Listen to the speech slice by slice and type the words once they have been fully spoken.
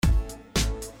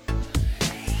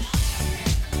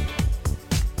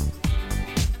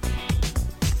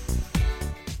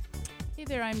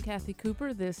there, I'm Kathy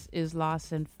Cooper. This is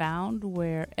Lost and Found,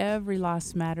 where every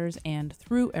loss matters and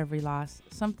through every loss,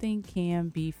 something can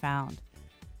be found.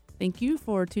 Thank you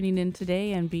for tuning in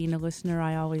today and being a listener.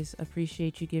 I always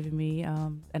appreciate you giving me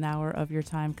an hour of your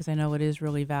time because I know it is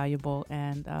really valuable,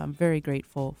 and I'm very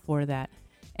grateful for that.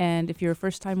 And if you're a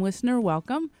first-time listener,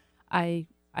 welcome. I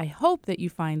hope that you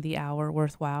find the hour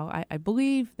worthwhile. I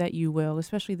believe that you will,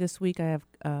 especially this week. I have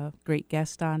a great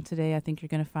guest on today I think you're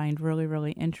going to find really,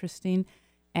 really interesting.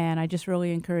 And I just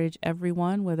really encourage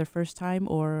everyone, whether first time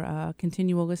or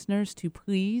continual listeners, to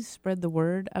please spread the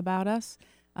word about us.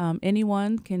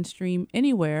 Anyone can stream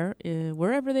anywhere,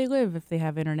 wherever they live, if they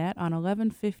have internet, on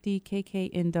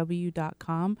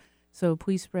 1150kknw.com. So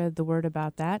please spread the word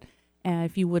about that. And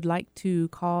if you would like to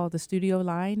call the studio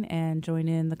line and join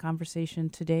in the conversation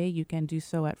today, you can do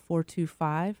so at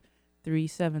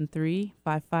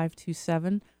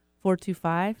 425-373-5527,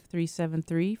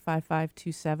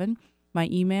 425-373-5527. My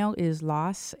email is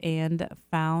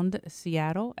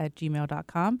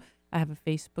lossandfoundseattle@gmail.com. I have a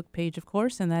Facebook page, of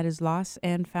course, and that is Lost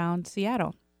and Found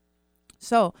Seattle.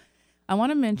 So I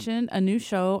want to mention a new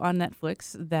show on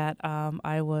Netflix that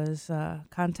I was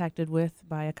contacted with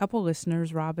by a couple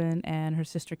listeners. Robin and her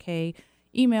sister Kay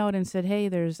emailed and said, hey,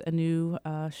 there's a new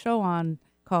show on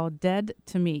called Dead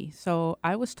to Me. So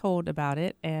I was told about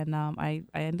it, and I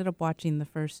ended up watching the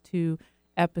first two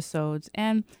episodes.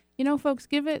 And you know, folks,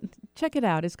 check it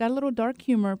out. It's got a little dark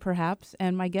humor, perhaps,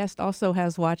 and my guest also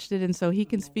has watched it, and so he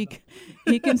can speak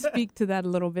to that a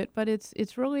little bit. But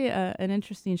it's really an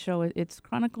interesting show. It's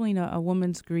chronicling a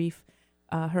woman's grief.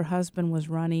 Her husband was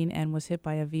running and was hit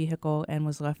by a vehicle and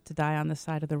was left to die on the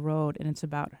side of the road, and it's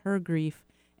about her grief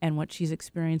and what she's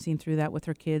experiencing through that with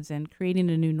her kids and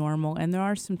creating a new normal. And there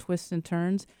are some twists and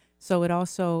turns, so it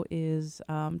also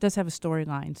does have a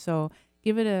storyline. So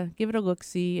Give it a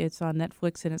look-see. It's on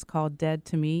Netflix, and it's called Dead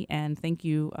to Me. And thank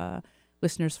you,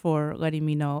 listeners, for letting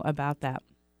me know about that.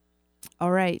 All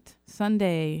right,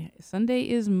 Sunday. Sunday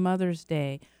is Mother's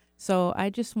Day. So I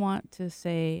just want to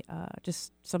say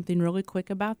just something really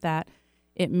quick about that.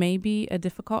 It may be a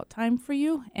difficult time for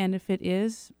you, and if it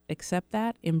is, accept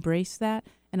that, embrace that,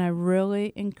 and I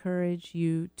really encourage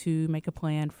you to make a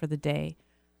plan for the day.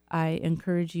 I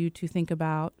encourage you to think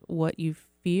about what you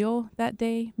feel that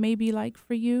day may be like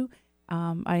for you.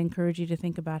 I encourage you to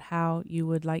think about how you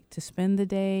would like to spend the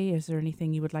day. Is there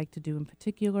anything you would like to do in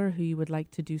particular? Who you would like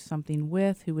to do something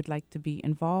with? Who would like to be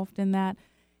involved in that?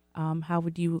 How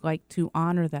would you like to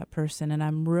honor that person? And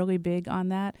I'm really big on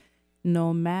that.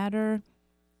 No matter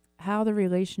how the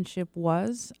relationship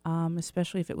was,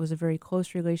 especially if it was a very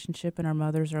close relationship and our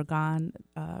mothers are gone,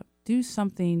 do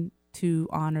something to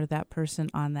honor that person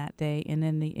on that day, and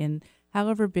in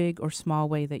however big or small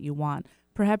way that you want.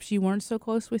 Perhaps you weren't so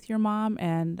close with your mom,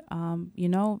 and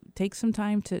take some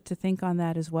time to think on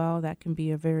that as well. That can be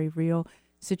a very real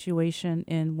situation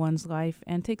in one's life,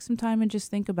 and take some time and just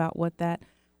think about what that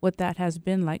has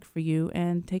been like for you,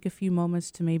 and take a few moments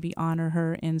to maybe honor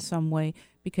her in some way,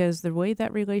 because the way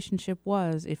that relationship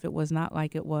was, if it was not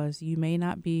like it was, you may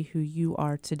not be who you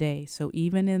are today. So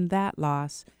even in that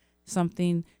loss,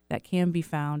 something that can be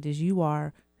found is you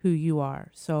are who you are.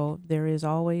 So there is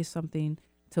always something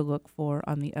to look for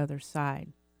on the other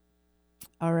side.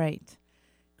 All right.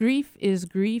 Grief is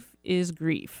grief,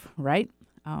 right?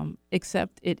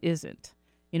 Except it isn't.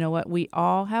 You know what? We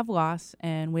all have loss,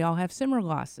 and we all have similar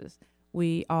losses.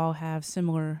 We all have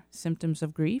similar symptoms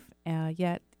of grief,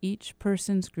 yet each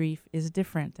person's grief is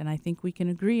different, and I think we can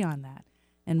agree on that.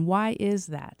 And why is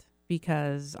that?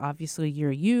 Because obviously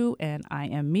you're you and I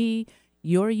am me.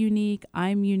 You're unique,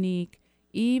 I'm unique.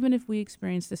 Even if we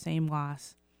experience the same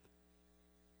loss,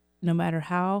 no matter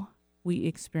how we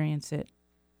experience it,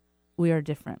 we are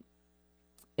different.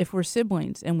 If we're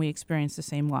siblings and we experience the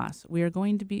same loss, we are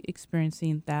going to be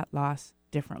experiencing that loss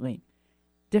differently.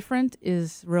 Different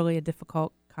is really a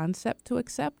difficult concept to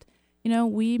accept. You know,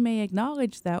 we may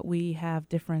acknowledge that we have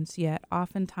difference, yet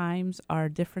oftentimes our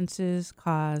differences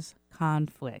cause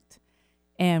conflict.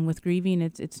 And with grieving,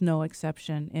 it's no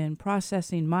exception. In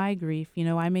processing my grief, you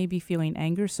know, I may be feeling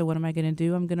anger, so what am I going to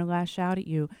do? I'm going to lash out at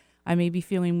you. I may be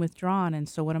feeling withdrawn, and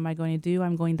so what am I going to do?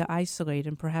 I'm going to isolate,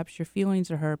 and perhaps your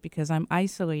feelings are hurt because I'm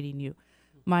isolating you.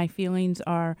 My feelings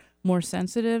are more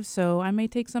sensitive, so I may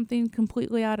take something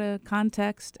completely out of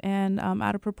context and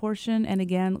out of proportion, and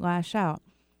again, lash out.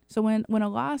 So when a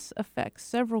loss affects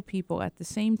several people at the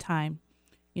same time,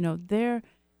 you know, their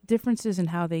differences in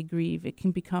how they grieve, it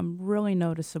can become really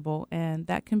noticeable, and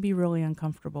that can be really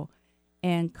uncomfortable.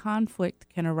 And conflict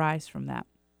can arise from that.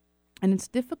 And it's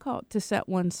difficult to set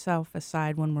oneself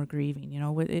aside when we're grieving. You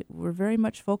know, we're very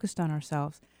much focused on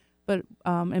ourselves. But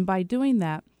and by doing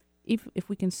that, if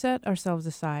we can set ourselves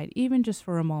aside, even just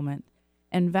for a moment,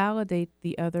 and validate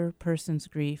the other person's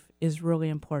grief is really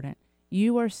important.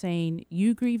 You are saying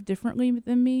you grieve differently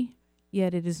than me,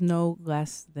 yet it is no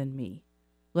less than me.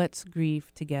 Let's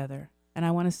grieve together. And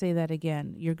I want to say that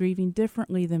again. You're grieving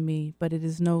differently than me, but it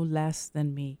is no less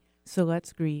than me. So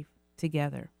let's grieve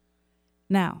together.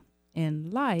 Now, in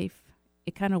life,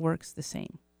 it kind of works the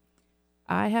same.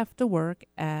 I have to work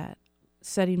at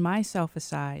setting myself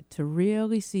aside to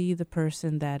really see the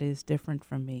person that is different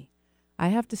from me. I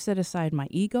have to set aside my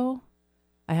ego.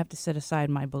 I have to set aside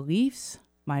my beliefs,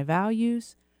 my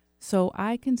values, so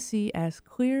I can see as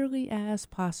clearly as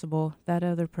possible that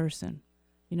other person.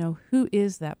 You know, who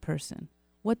is that person?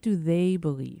 What do they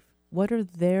believe? What are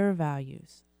their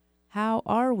values? How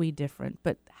are we different,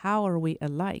 but how are we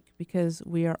alike? Because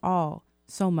we are all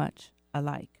so much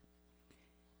alike.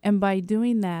 And by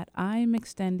doing that, I'm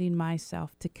extending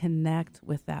myself to connect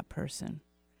with that person.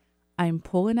 I'm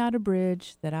pulling out a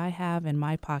bridge that I have in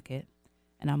my pocket,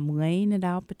 and I'm laying it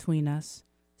out between us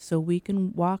so we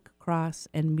can walk across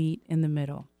and meet in the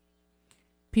middle.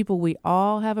 People, we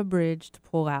all have a bridge to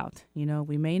pull out. You know,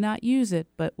 we may not use it,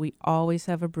 but we always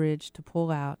have a bridge to pull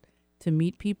out to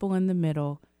meet people in the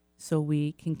middle so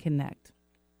we can connect.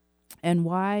 And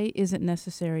why is it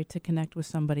necessary to connect with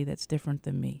somebody that's different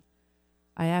than me?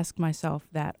 I ask myself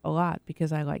that a lot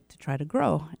because I like to try to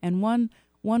grow. And one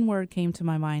word came to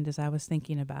my mind as I was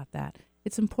thinking about that.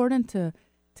 It's important to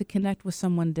connect with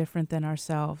someone different than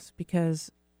ourselves because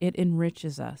it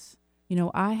enriches us. You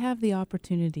know, I have the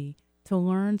opportunity to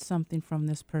learn something from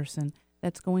this person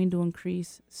that's going to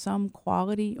increase some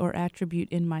quality or attribute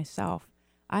in myself.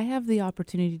 I have the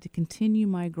opportunity to continue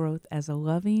my growth as a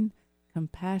loving,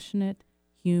 compassionate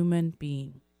human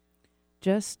being.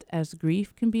 Just as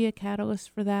grief can be a catalyst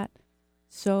for that,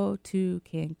 so too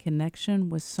can connection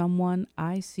with someone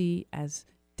I see as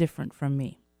different from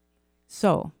me.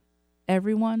 So,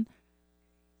 everyone,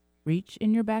 reach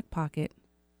in your back pocket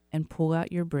and pull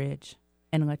out your bridge,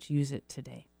 and let's use it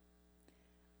today.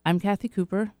 I'm Kathy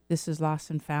Cooper. This is Lost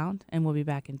and Found, and we'll be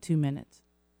back in 2 minutes.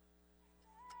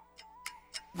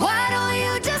 Why don't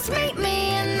you just meet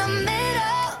me in the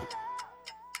middle?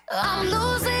 I'm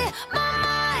losing my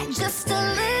mind just a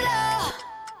little.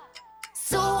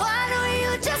 So why don't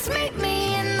you just meet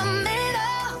me in the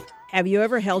middle? Have you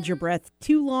ever held your breath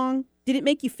too long? Did it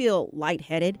make you feel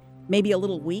lightheaded? Maybe a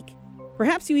little weak?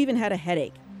 Perhaps you even had a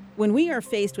headache. When we are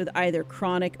faced with either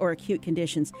chronic or acute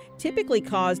conditions, typically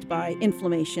caused by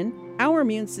inflammation, our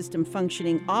immune system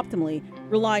functioning optimally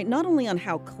rely not only on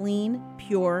how clean,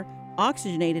 pure,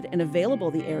 oxygenated, and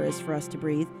available the air is for us to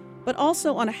breathe, but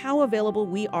also on how available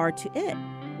we are to it.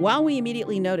 While we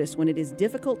immediately notice when it is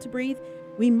difficult to breathe,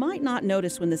 we might not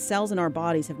notice when the cells in our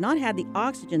bodies have not had the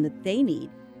oxygen that they need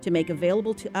to make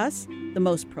available to us the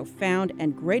most profound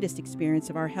and greatest experience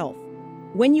of our health.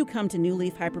 When you come to New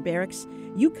Leaf Hyperbarics,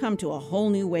 you come to a whole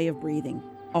new way of breathing,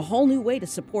 a whole new way to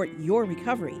support your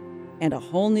recovery, and a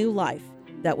whole new life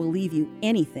that will leave you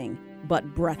anything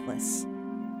but breathless.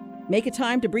 Make a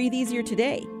time to breathe easier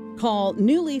today. Call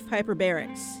New Leaf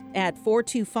Hyperbarics at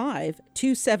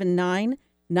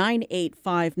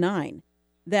 425-279-9859.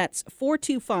 That's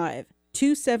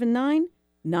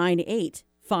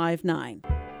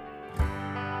 425-279-9859.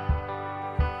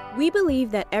 We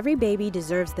believe that every baby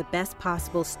deserves the best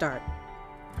possible start.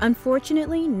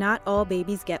 Unfortunately, not all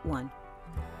babies get one.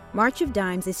 March of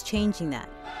Dimes is changing that.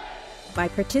 By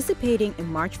participating in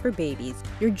March for Babies,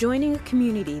 you're joining a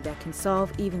community that can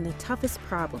solve even the toughest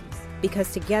problems,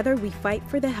 because together we fight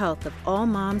for the health of all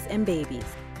moms and babies.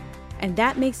 And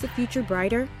that makes the future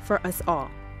brighter for us all.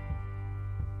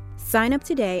 Sign up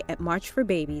today at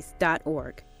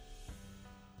marchforbabies.org.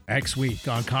 Next week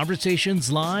on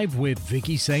Conversations Live with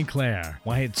Vicki St. Clair,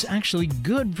 why it's actually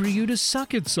good for you to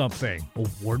suck at something.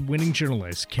 Award-winning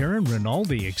journalist Karen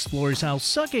Rinaldi explores how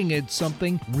sucking at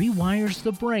something rewires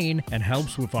the brain and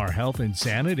helps with our health and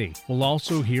sanity. We'll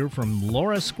also hear from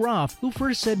Laura Scroff, who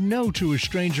first said no to a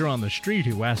stranger on the street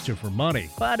who asked her for money.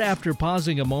 But after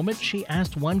pausing a moment, she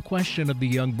asked one question of the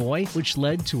young boy, which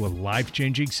led to a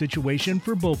life-changing situation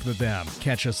for both of them.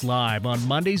 Catch us live on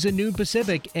Mondays at noon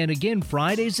Pacific and again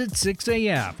Fridays at 6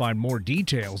 a.m. Find more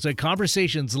details at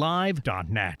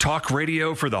conversationslive.net. Talk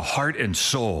radio for the heart and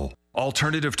soul.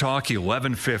 Alternative Talk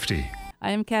 1150.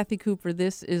 I am Kathy Cooper.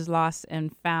 This is Lost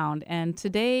and Found. And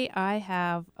today I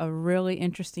have a really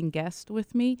interesting guest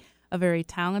with me, a very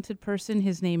talented person.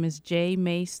 His name is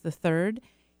Mase III.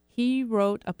 He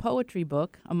wrote a poetry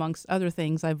book, amongst other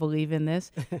things, I believe in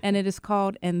this, and it is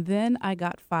called And Then I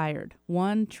Got Fired,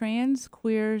 One Trans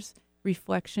Queer's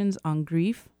Reflections on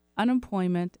Grief,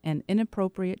 Unemployment, and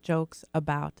Inappropriate Jokes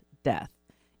About Death.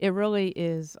 it really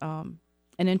is an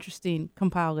interesting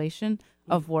compilation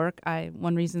of work.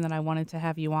 One reason that I wanted to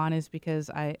have you on is because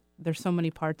there's so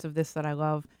many parts of this that I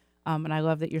love, and I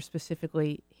love that you're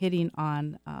specifically hitting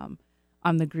on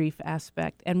the grief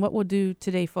aspect. And what we'll do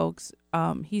today, folks,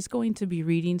 he's going to be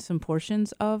reading some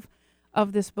portions of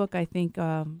this book I think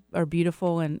are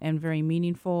beautiful and very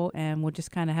meaningful, and we'll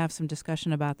just kind of have some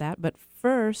discussion about that. But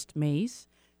first, Mase,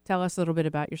 tell us a little bit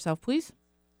about yourself, please.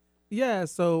 Yeah,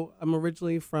 so I'm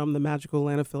originally from the magical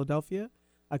land of Philadelphia.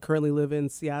 I currently live in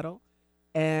Seattle,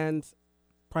 and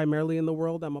primarily in the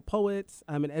world, I'm a poet,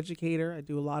 I'm an educator. I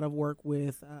do a lot of work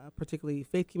with particularly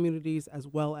faith communities as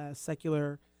well as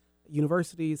secular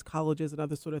universities, colleges, and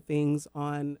other sort of things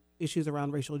on issues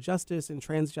around racial justice and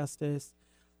trans justice.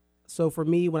 So for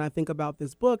me, when I think about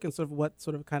this book and sort of what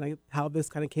sort of kind of how this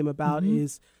kind of came about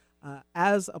is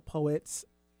as a poet,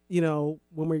 you know,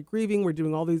 when we're grieving, we're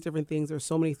doing all these different things. There's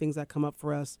so many things that come up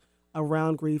for us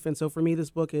around grief. And so for me, this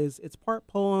book it's part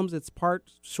poems, it's part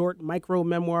short micro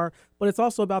memoir, but it's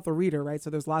also about the reader, right? So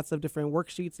there's lots of different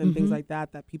worksheets and things like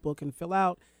that people can fill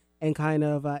out and kind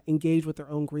of engage with their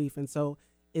own grief. And so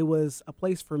it was a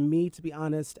place for me, to be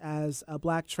honest, as a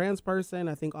Black trans person.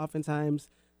 I think oftentimes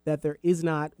that there is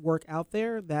not work out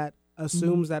there that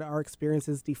assumes that our experience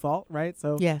is default, right?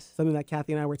 So Yes. something that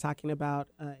Kathy and I were talking about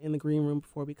in the green room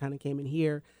before we kind of came in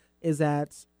here is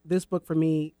that this book for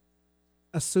me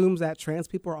assumes that trans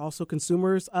people are also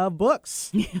consumers of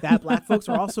books, that Black folks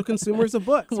are also consumers of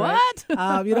books, What?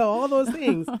 right? You know, all those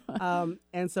things.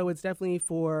 And so it's definitely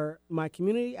for my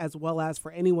community as well as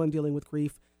for anyone dealing with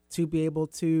grief to be able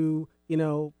to, you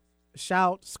know,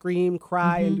 shout, scream,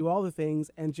 cry, and do all the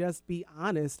things and just be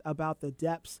honest about the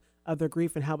depths of their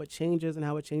grief and how it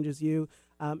changes you.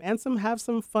 And have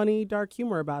some funny, dark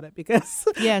humor about it because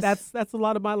Yes. that's a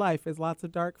lot of my life is lots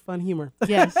of dark, fun humor.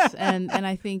 Yes, and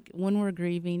I think when we're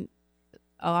grieving,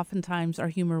 oftentimes our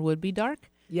humor would be dark.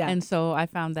 Yeah. And so I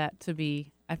found that to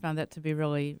be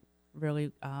really,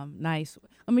 really nice.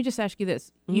 Let me just ask you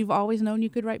this: You've always known you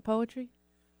could write poetry?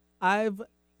 I've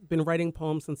been writing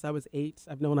poems since I was 8.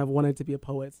 I've known I've wanted to be a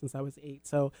poet since I was 8.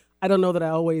 So I don't know that I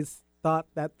always thought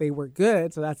that they were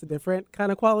good. So that's a different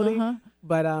kind of quality.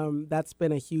 But that's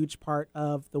been a huge part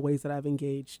of the ways that I've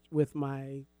engaged with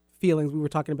my feelings. We were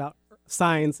talking about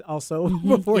signs also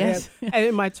beforehand. Yes. And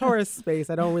in my Taurus space,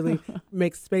 I don't really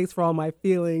make space for all my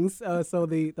feelings. So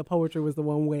the poetry was the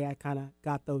one way I kind of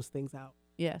got those things out.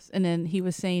 Yes, and then he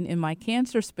was saying in my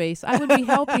Cancer space, I would be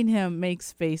helping him make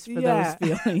space for those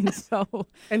feelings. So,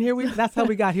 and that's how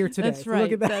we got here today. That's So right.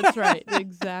 look at that. That's right.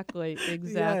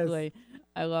 Exactly.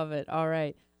 I love it. All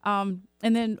right. And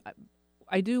then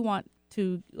I do want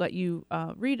to let you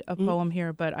read a poem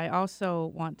here, but I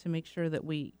also want to make sure that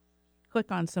we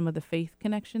click on some of the faith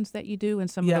connections that you do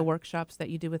and some of the workshops that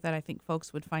you do with that. I think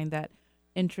folks would find that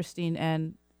interesting,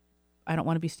 and I don't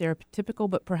want to be stereotypical,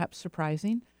 but perhaps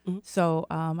surprising. So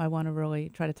I want to really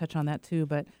try to touch on that too.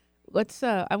 But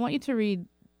I want you to read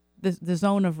the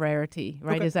Zone of Rarity,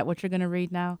 right? Okay. Is that what you're going to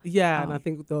read now? Yeah, and I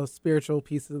think those spiritual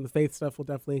pieces and the faith stuff will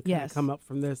definitely kind of come up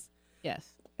from this.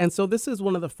 Yes. And so this is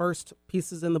one of the first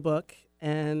pieces in the book.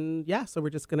 And yeah, so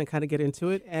we're just going to kind of get into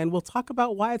it. And we'll talk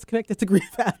about why it's connected to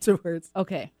grief afterwards.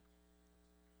 Okay.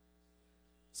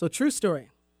 So true story.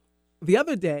 The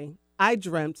other day, I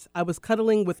dreamt I was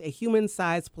cuddling with a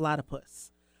human-sized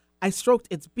platypus. I stroked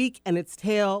its beak and its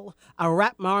tail. I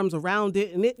wrapped my arms around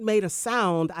it, and it made a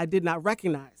sound I did not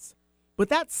recognize. But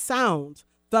that sound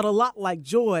felt a lot like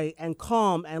joy and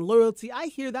calm and loyalty. I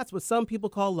hear that's what some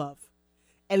people call love.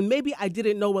 And maybe I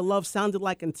didn't know what love sounded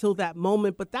like until that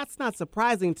moment, but that's not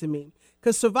surprising to me,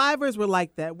 because survivors were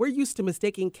like that. We're used to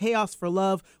mistaking chaos for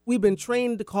love. We've been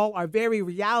trained to call our very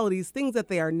realities things that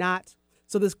they are not.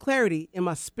 So this clarity in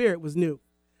my spirit was new.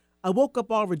 I woke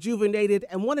up all rejuvenated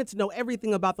and wanted to know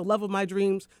everything about the love of my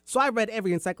dreams, so I read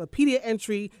every encyclopedia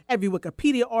entry, every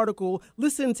Wikipedia article,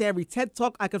 listened to every TED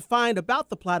Talk I could find about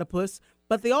the platypus,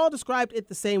 but they all described it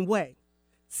the same way.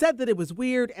 Said that it was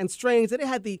weird and strange, that it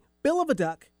had the bill of a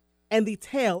duck and the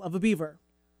tail of a beaver.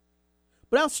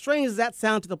 But how strange does that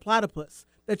sound to the platypus,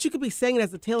 that you could be saying it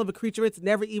as the tail of a creature it's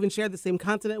never even shared the same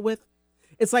continent with?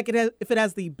 It's like if it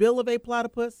has the bill of a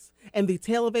platypus and the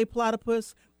tail of a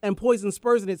platypus and poison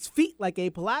spurs in its feet like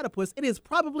a platypus, it is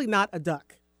probably not a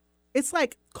duck. It's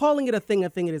like calling it a thing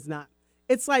it is not.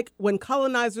 It's like when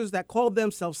colonizers that called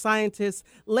themselves scientists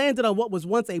landed on what was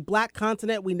once a black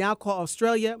continent we now call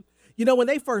Australia. You know, when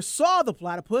they first saw the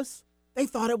platypus, they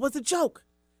thought it was a joke,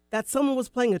 that someone was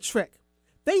playing a trick.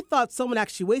 They thought someone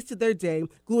actually wasted their day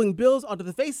gluing bills onto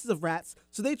the faces of rats,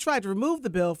 so they tried to remove the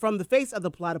bill from the face of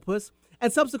the platypus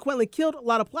and subsequently killed a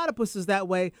lot of platypuses that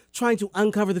way, trying to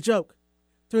uncover the joke.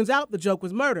 Turns out the joke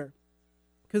was murder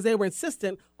because they were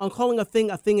insistent on calling a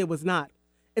thing it was not.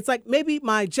 It's like maybe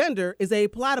my gender is a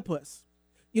platypus.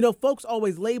 You know, folks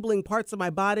always labeling parts of my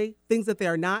body things that they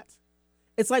are not.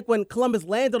 It's like when Columbus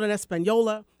landed on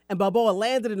Hispaniola and Balboa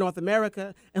landed in North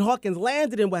America and Hawkins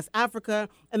landed in West Africa,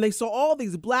 and they saw all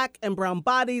these black and brown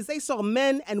bodies. They saw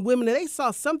men and women, and they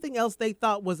saw something else they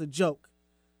thought was a joke,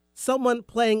 someone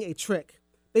playing a trick.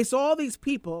 They saw all these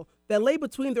people that lay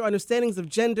between their understandings of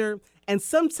gender and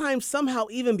sometimes somehow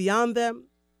even beyond them.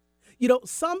 You know,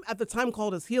 some at the time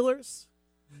called us healers.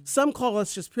 Some call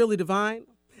us just purely divine.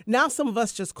 Now some of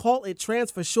us just call it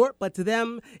trans for short, but to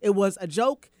them it was a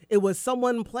joke. It was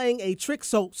someone playing a trick.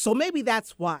 So maybe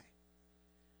that's why.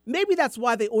 Maybe that's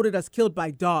why they ordered us killed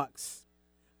by dogs.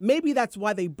 Maybe that's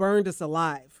why they burned us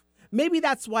alive. Maybe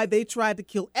that's why they tried to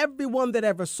kill everyone that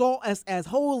ever saw us as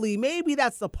holy. Maybe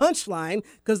that's the punchline,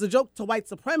 because the joke to white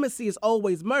supremacy is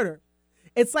always murder.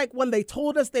 It's like when they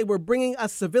told us they were bringing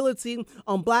us civility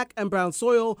on black and brown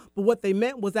soil, but what they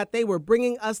meant was that they were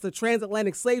bringing us the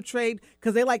transatlantic slave trade,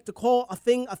 because they like to call a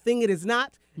thing it is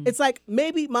not. It's like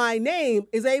maybe my name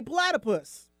is a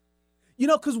platypus. You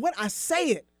know, because when I say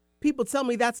it, people tell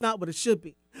me that's not what it should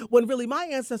be. When really my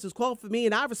ancestors called for me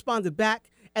and I responded back,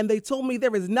 and they told me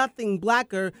there is nothing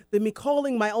blacker than me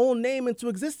calling my own name into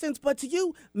existence. But to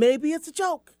you, maybe it's a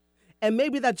joke. And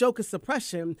maybe that joke is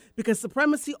suppression, because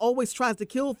supremacy always tries to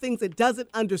kill things it doesn't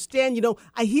understand. You know,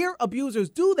 I hear abusers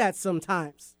do that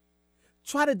sometimes.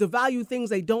 Try to devalue things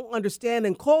they don't understand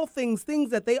and call things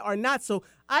that they are not. So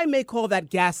I may call that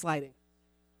gaslighting.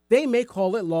 They may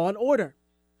call it law and order.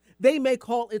 They may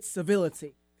call it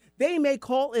civility. They may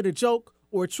call it a joke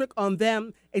or a trick on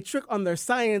them, a trick on their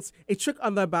science, a trick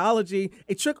on their biology,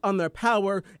 a trick on their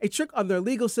power, a trick on their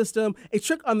legal system, a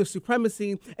trick on their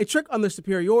supremacy, a trick on their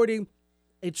superiority,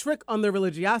 a trick on their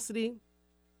religiosity.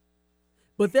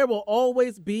 But there will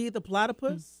always be the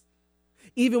platypus,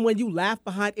 even when you laugh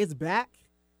behind its back,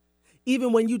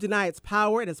 even when you deny its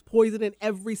power. It has poison in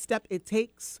every step it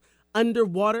takes.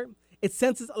 Underwater, it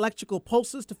senses electrical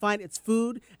pulses to find its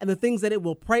food and the things that it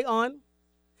will prey on.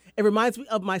 It reminds me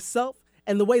of myself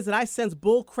and the ways that I sense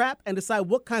bull crap and decide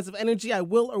what kinds of energy I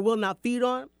will or will not feed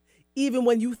on. Even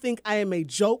when you think I am a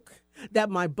joke,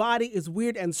 that my body is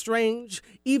weird and strange,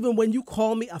 even when you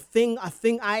call me a thing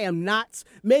I am not.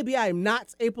 Maybe I am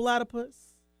not a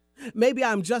platypus. Maybe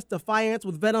I'm just defiance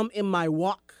with venom in my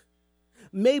walk.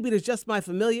 Maybe it is just my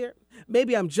familiar.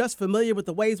 Maybe I'm just familiar with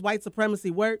the ways white supremacy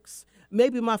works.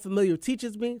 Maybe my familiar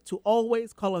teaches me to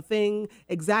always call a thing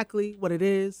exactly what it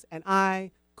is, and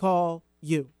I call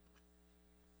you.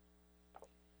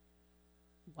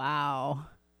 Wow.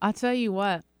 I'll tell you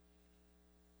what.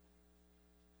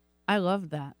 I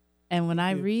love that. And when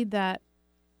I read that,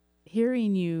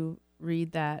 hearing you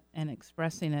read that and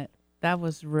expressing it, that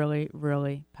was really,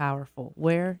 really powerful.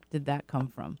 Where did that come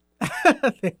from?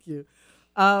 Thank you.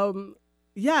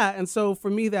 Yeah, and so for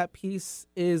me, that piece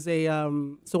is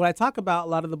so what I talk about a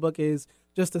lot of the book is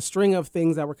just a string of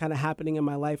things that were kind of happening in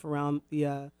my life around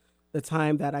the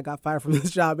time that I got fired from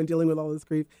this job and dealing with all this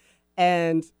grief.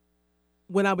 And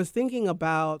when I was thinking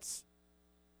about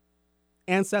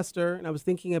ancestor and I was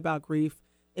thinking about grief,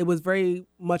 it was very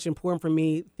much important for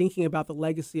me thinking about the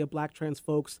legacy of Black trans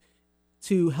folks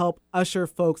to help usher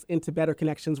folks into better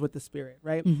connections with the spirit,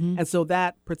 right? Mm-hmm. And so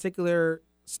that particular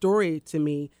story to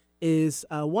me is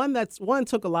one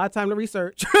took a lot of time to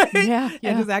research, right? Yeah.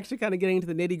 And is actually kind of getting into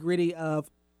the nitty gritty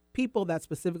of people that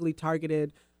specifically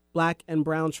targeted Black and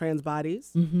brown trans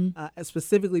bodies,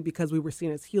 specifically because we were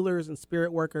seen as healers and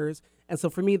spirit workers. And so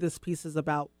for me, this piece is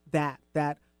about that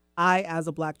I, as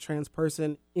a Black trans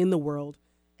person in the world,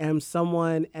 am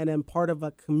someone and am part of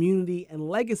a community and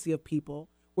legacy of people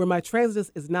where my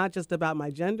transness is not just about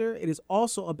my gender. It is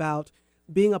also about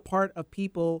being a part of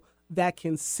people that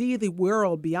can see the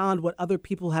world beyond what other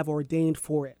people have ordained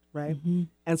for it, right? Mm-hmm.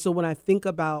 And so when I think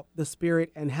about the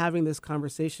spirit and having this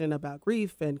conversation about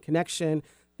grief and connection,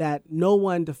 that no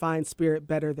one defines spirit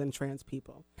better than trans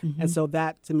people. Mm-hmm. And so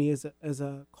that to me is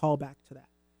a callback to that.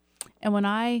 And when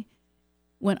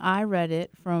I read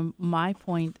it from my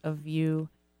point of view,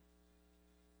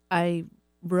 I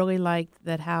really liked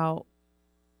that how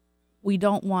we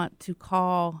don't want to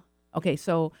call, okay,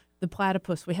 so the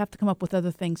platypus, we have to come up with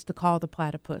other things to call the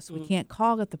platypus. Mm-hmm. We can't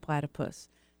call it the platypus.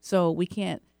 So we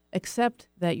can't accept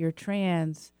that you're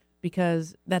trans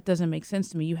because that doesn't make sense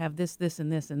to me. You have this, this,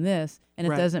 and this, and this, and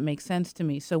it doesn't make sense to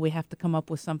me. So we have to come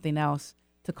up with something else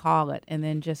to call it. And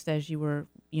then just as you were,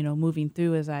 moving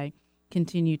through, as I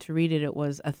continue to read it, it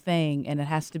was a thing, and it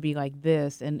has to be like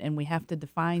this, and we have to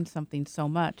define something so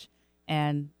much.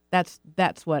 And that's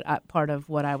what part of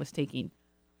what I was taking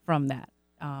from that.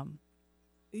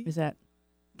 Is that,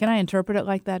 can I interpret it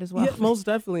like that as well? Yeah, most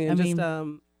definitely. And I just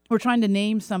mean, we're trying to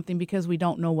name something because we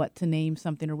don't know what to name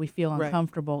something, or we feel Right.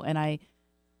 uncomfortable.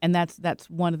 And that's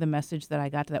one of the message that I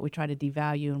got to, that we try to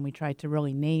devalue and we try to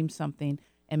really name something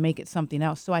and make it something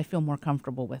else, so I feel more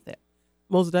comfortable with it.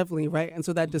 most definitely, right? And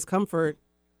so that discomfort,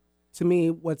 to me,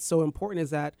 what's so important is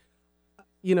that,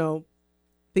 you know,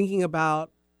 thinking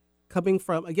about coming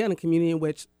from, again, a community in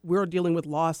which we're dealing with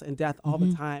loss and death all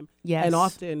the time. Yes. And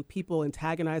often people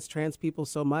antagonize trans people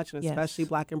so much, and especially Yes.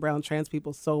 Black and brown trans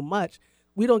people so much,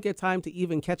 we don't get time to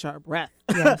even catch our breath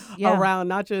Yes. Yeah. around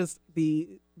not just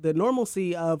the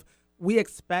normalcy of, we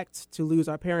expect to lose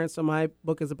our parents. So my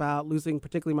book is about losing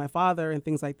particularly my father and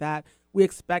things like that. We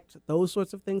expect those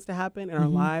sorts of things to happen in our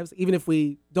lives, even if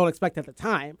we don't expect at the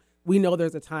time. We know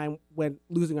there's a time when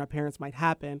losing our parents might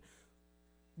happen.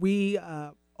 We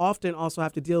often also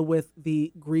have to deal with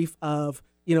the grief of,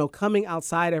 you know, coming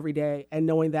outside every day and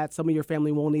knowing that some of your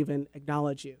family won't even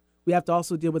acknowledge you. We have to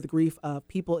also deal with the grief of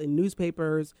people in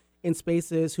newspapers, in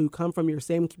spaces, who come from your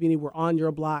same community, were on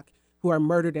your block, who are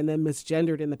murdered and then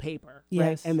misgendered in the paper, right?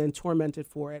 Yes. And then tormented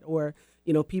for it. Or,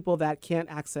 you know, people that can't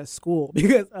access school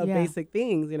because of Yeah. basic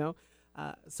things, you know?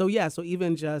 So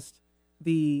even just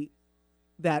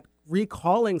that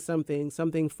recalling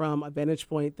something from a vantage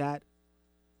point that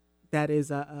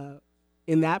is,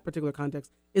 in that particular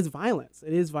context, is violence.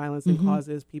 It is violence and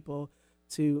causes people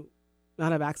to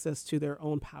not have access to their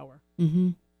own power. Mm-hmm.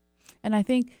 And I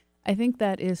think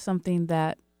that is something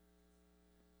that,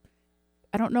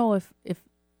 I don't know if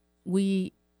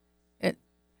we,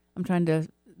 I'm trying to,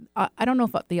 I don't know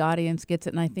if the audience gets it.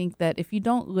 And I think that if you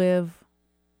don't live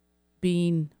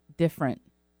being different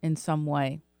in some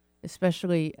way,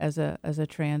 especially as a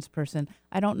trans person,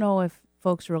 I don't know if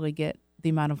folks really get the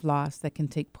amount of loss that can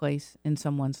take place in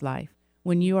someone's life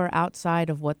when you are outside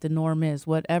of what the norm is,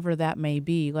 whatever that may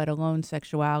be, let alone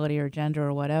sexuality or gender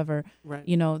or whatever. Right.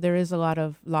 You know, there is a lot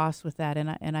of loss with that.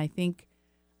 And I think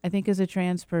as a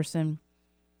trans person,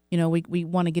 you know, we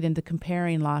want to get into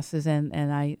comparing losses, and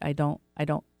I don't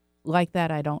like that.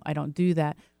 I don't do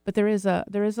that. But there is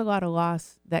a lot of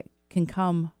loss that can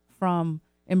come from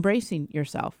embracing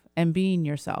yourself and being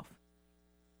yourself.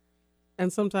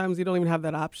 And sometimes you don't even have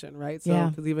that option, right? So, Yeah.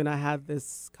 because even I had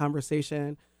this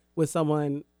conversation with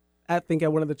someone, I think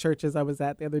at one of the churches I was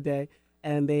at the other day,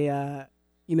 and they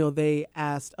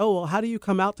asked, "Oh, well, how do you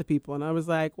come out to people?" And I was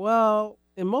like, "Well,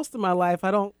 in most of my life,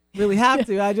 I don't really have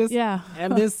to. I just Yeah.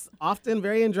 am this often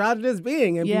very androgynous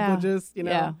being, and Yeah. people just,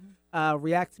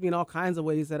 react to me in all kinds of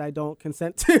ways that I don't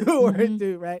consent to or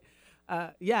do, right?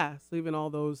 So even all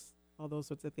those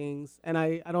sorts of things. And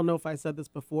I don't know if I said this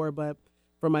before, but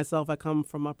for myself, I come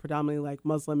from a predominantly like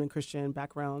Muslim and Christian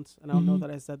background, and I don't know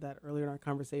that I said that earlier in our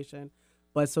conversation.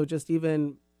 But so just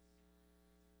even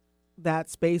that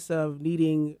space of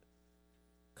needing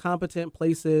competent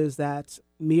places that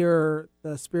mirror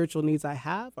the spiritual needs I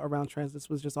have around trans, this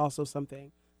was just also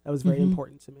something that was very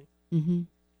important to me. Mm-hmm.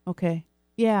 Okay.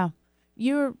 Yeah.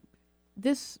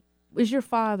 This is your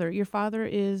father. Your father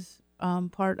is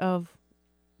part of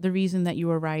the reason that you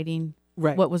were writing.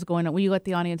 Right. What was going on? Will you let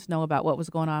the audience know about what was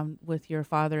going on with your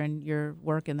father and your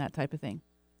work and that type of thing?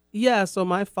 Yeah. So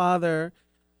my father,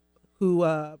 who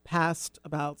passed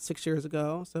about 6 years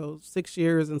ago, so 6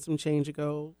 years and some change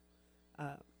ago,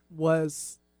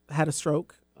 had a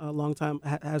stroke a long time,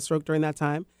 had a stroke during that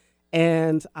time.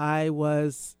 And I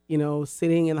was,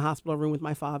 sitting in the hospital room with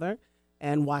my father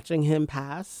and watching him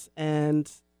pass. And,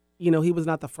 he was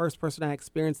not the first person I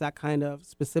experienced that kind of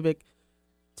specific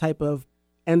type of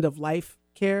end of life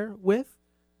care with,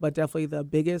 but definitely the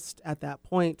biggest at that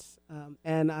point.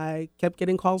 And I kept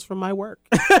getting calls from my work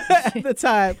at the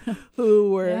time,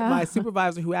 who were my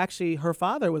supervisor, who actually, her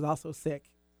father was also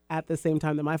sick at the same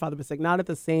time that my father was sick, not at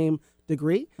the same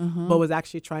degree, but was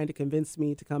actually trying to convince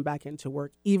me to come back into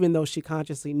work, even though she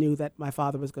consciously knew that my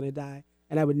father was going to die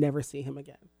and I would never see him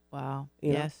again. Wow.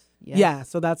 You know? Yes. Yeah.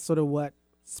 So that's sort of what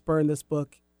spurred this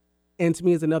book. And to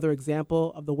me is another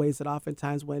example of the ways that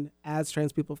oftentimes when, as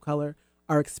trans people of color,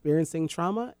 are experiencing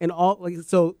trauma and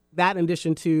so that in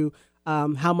addition to how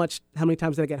many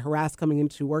times did I get harassed coming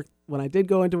into work when I did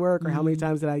go into work, or how many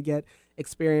times did I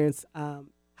experience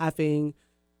having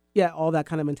all that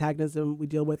kind of antagonism we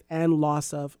deal with, and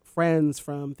loss of friends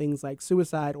from things like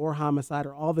suicide or homicide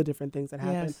or all the different things that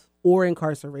happen, or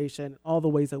incarceration, all the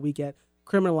ways that we get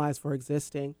criminalized for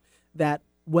existing, that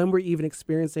when we're even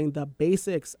experiencing the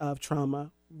basics of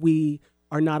trauma, we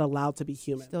are not allowed to be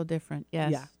human. Still different.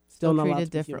 Yes. Yeah. Still not allowed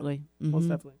treated to be differently. human. Most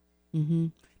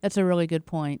definitely. That's a really good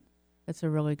point.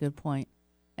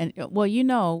 And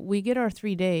we get our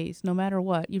 3 days no matter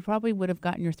what. You probably would have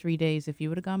gotten your 3 days if you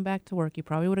would have gone back to work. You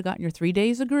probably would have gotten your 3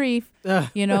 days of grief.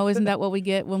 Isn't that what we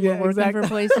get when we're working for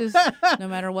places? No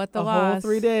matter what the loss.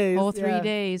 Whole 3 days. Whole 3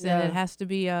 days. And Yeah. it has to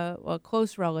be a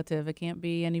close relative. It can't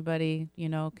be anybody,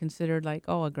 considered like,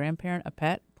 a grandparent, a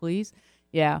pet, please.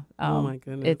 Yeah. Oh, my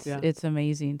goodness. It's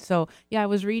amazing. So, I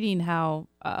was reading how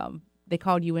they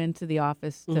called you into the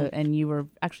office and you were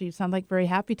actually, you sound like very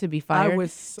happy to be fired. I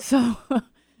was so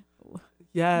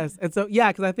Yes. And so,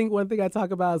 because I think one thing I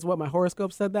talk about is what my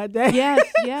horoscope said that day.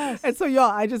 Yes. And so, y'all,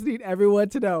 I just need everyone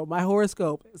to know my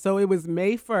horoscope. So it was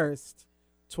May 1st,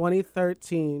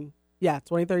 2013. Yeah,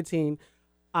 2013.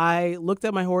 I looked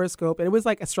at my horoscope, and it was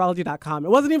like astrology.com. It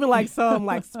wasn't even like some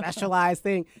like specialized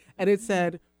thing. And it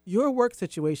said, your work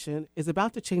situation is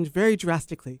about to change very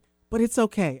drastically, but it's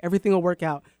okay. Everything will work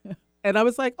out. And I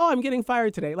was like, I'm getting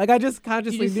fired today. Like, I just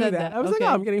consciously knew that. I was like,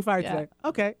 I'm getting fired today.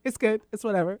 Okay, it's good. It's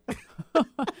whatever.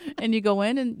 And you go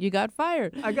in and you got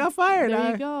fired. I got fired.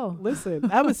 There you go. Listen,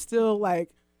 that was still like,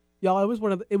 y'all,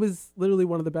 it was literally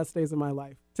one of the best days of my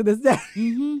life to this day.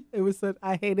 Mm-hmm. It was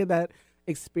I hated that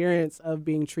experience of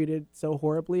being treated so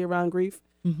horribly around grief.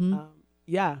 Mm-hmm.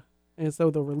 And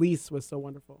so the release was so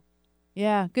wonderful.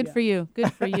 Yeah, good for you.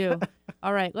 Good for you.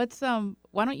 All right, let's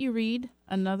why don't you read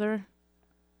another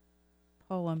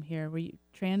poem here? Were you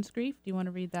trans grief? Do you want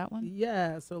to read that one?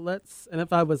 Yeah, so and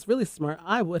if I was really smart,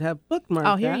 I would have bookmarked that.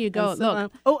 Oh, here you go. So,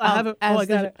 look. I have it. I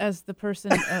got it. As the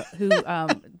person who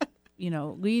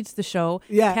leads the show,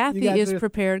 Yeah, Kathy is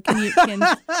prepared. Can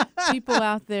people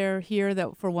out there hear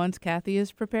that for once Kathy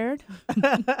is prepared?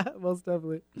 Most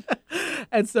definitely.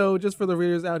 And so just for the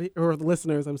readers out here, or the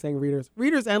listeners, I'm saying readers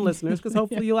and listeners, because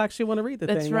hopefully you'll actually want to read the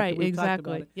thing. That's right,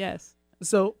 exactly. Yes.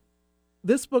 So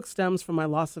this book stems from my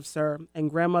loss of Sir and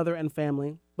grandmother and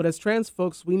family. But as trans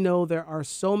folks, we know there are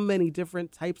so many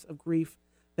different types of grief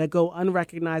that go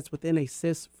unrecognized within a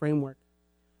cis framework.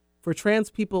 For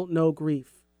trans people, no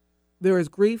grief. There is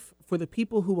grief for the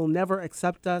people who will never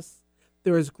accept us.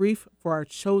 There is grief for our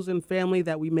chosen family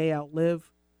that we may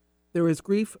outlive. There is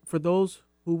grief for those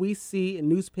who we see in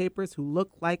newspapers who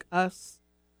look like us.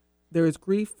 There is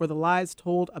grief for the lies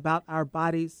told about our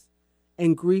bodies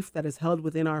and grief that is held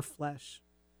within our flesh.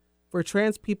 For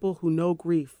trans people who know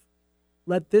grief,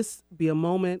 let this be a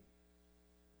moment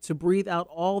to breathe out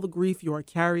all the grief you are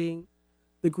carrying,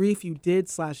 the grief you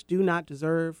did/do not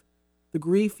deserve, the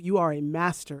grief you are a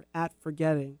master at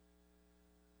forgetting.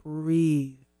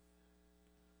 Breathe.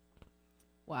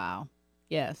 Wow.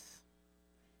 Yes.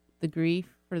 The grief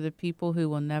for the people who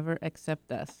will never accept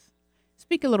us.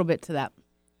 Speak a little bit to that.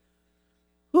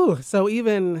 So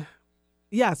even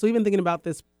thinking about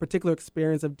this particular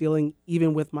experience of dealing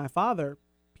even with my father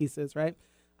pieces, right?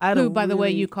 Who, by the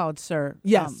way, you called Sir.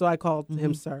 Yes, so I called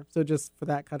him Sir. So just for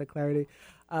that kind of clarity.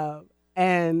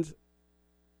 And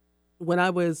when I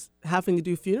was having to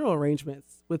do funeral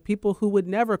arrangements with people who would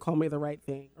never call me the right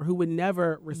thing or who would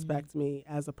never respect me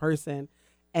as a person,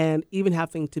 and even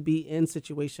having to be in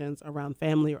situations around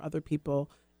family or other people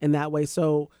in that way.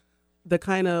 So the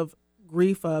kind of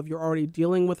grief of you're already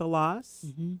dealing with a loss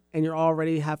and you're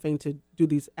already having to do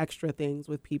these extra things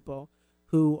with people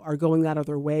who are going out of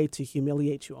their way to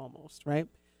humiliate you almost, right?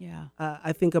 Yeah.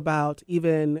 I think about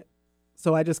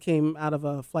so I just came out of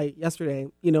a flight yesterday,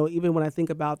 even when I think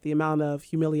about the amount of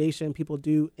humiliation people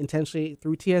do intentionally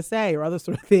through TSA or other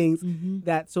sort of things,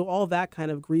 so all that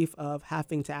kind of grief of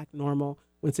having to act normal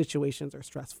when situations are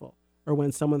stressful or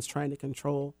when someone's trying to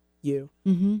control you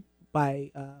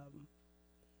by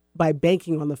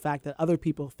banking on the fact that other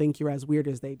people think you're as weird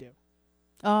as they do.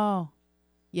 Oh,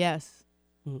 yes.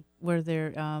 Where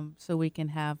they're so we can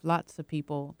have lots of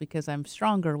people, because I'm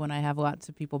stronger when I have lots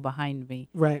of people behind me,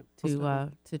 right? To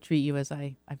treat you as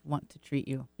I want to treat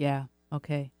you. Yeah.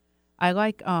 Okay. I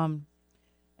like and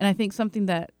I think something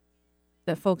that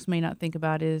folks may not think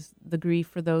about is the grief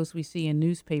for those we see in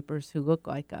newspapers who look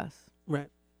like us. Right.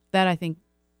 That I think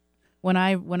when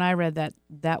I read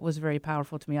that was very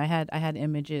powerful to me. I had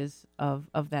images of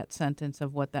that sentence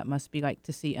of what that must be like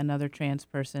to see another trans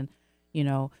person,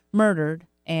 murdered.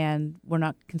 And we're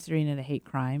not considering it a hate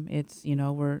crime. It's,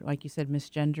 we're, like you said,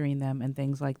 misgendering them and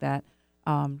things like that.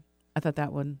 I thought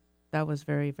that was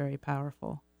very, very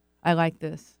powerful. I like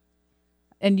this.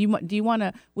 And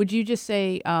would you just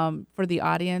say for the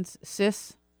audience,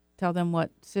 cis, tell them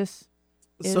what cis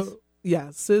is? So,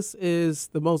 yeah, cis is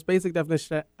the most basic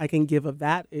definition that I can give of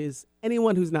that is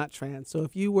anyone who's not trans. So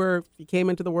if you came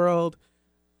into the world,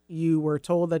 you were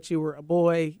told that you were a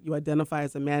boy, you identify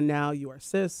as a man now, you are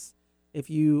cis. If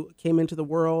you came into the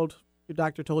world, your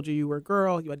doctor told you were a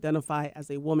girl, you identify as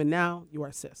a woman now, you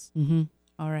are cis.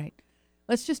 All right.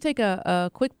 let's just take a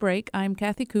quick break. I'm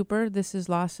Kathy Cooper. This is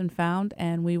Lost and Found,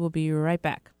 and we will be right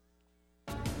back.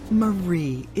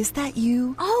 Marie, is that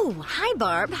you? Oh, hi,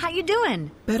 Barb. How you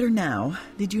doing? Better now.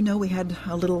 Did you know we had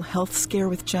a little health scare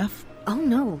with Jeff? Oh,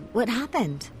 no. What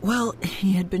happened? Well,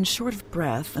 he had been short of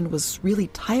breath and was really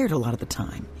tired a lot of the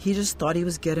time. He just thought he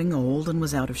was getting old and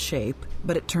was out of shape,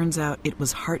 but it turns out it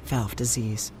was heart valve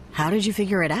disease. How did you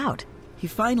figure it out? He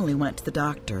finally went to the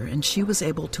doctor, and she was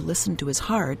able to listen to his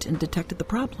heart and detected the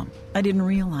problem. I didn't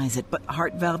realize it, but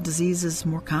heart valve disease is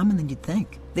more common than you'd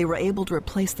think. They were able to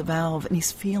replace the valve, and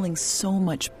he's feeling so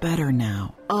much better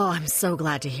now. Oh, I'm so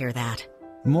glad to hear that.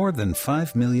 More than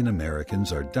 5 million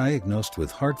Americans are diagnosed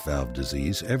with heart valve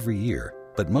disease every year,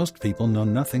 but most people know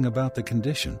nothing about the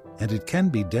condition, and it can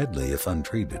be deadly if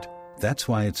untreated. That's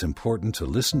why it's important to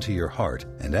listen to your heart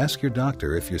and ask your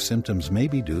doctor if your symptoms may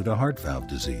be due to heart valve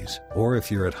disease or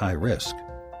if you're at high risk.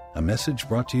 A message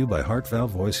brought to you by Heart Valve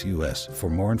Voice US. For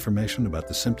more information about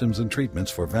the symptoms and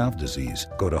treatments for valve disease,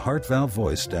 go to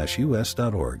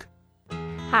heartvalvevoice-us.org.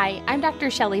 Hi, I'm Dr.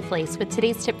 Shelley Flace with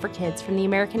today's tip for kids from the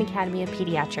American Academy of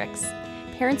Pediatrics.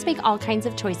 Parents make all kinds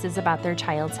of choices about their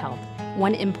child's health.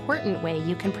 One important way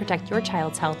you can protect your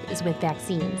child's health is with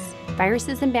vaccines.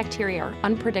 Viruses and bacteria are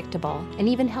unpredictable, and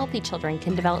even healthy children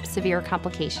can develop severe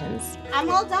complications. I'm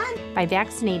all done. By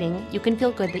vaccinating, you can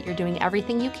feel good that you're doing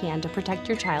everything you can to protect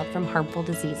your child from harmful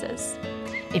diseases.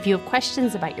 If you have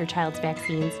questions about your child's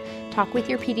vaccines, talk with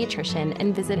your pediatrician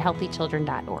and visit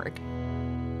healthychildren.org.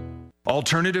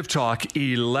 Alternative Talk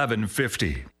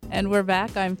 1150. And we're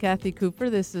back. I'm Kathy Cooper.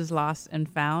 This is Lost and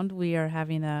Found. We are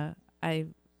having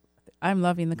I'm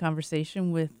loving the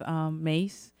conversation with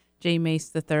Mase, J.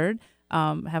 Mase III.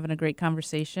 Having a great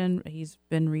conversation. He's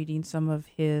been reading some of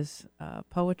his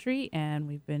poetry, and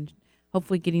we've been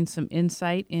hopefully getting some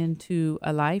insight into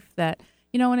a life that,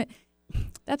 and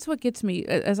that's what gets me.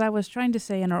 As I was trying to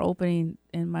say in my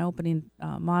opening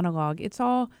monologue,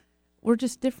 we're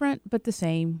just different but the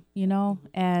same,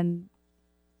 and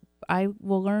I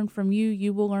will learn from you,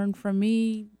 you will learn from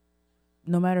me.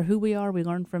 No matter who we are, we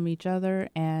learn from each other,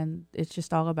 and it's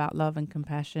just all about love and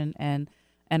compassion. And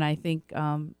I think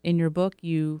in your book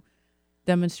you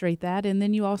demonstrate that, and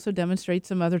then you also demonstrate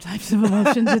some other types of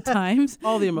emotions at times.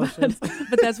 All the emotions,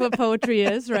 but that's what poetry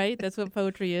is, right? That's what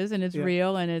poetry is, and it's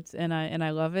real, and I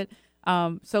love it.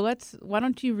 So why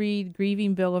don't you read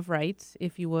Grieving Bill of Rights,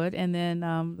 if you would, and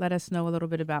then let us know a little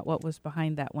bit about what was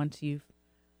behind that once you've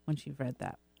read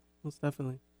that. Most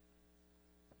definitely.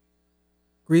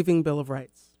 Grieving Bill of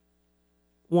Rights.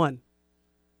 1.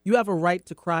 You have a right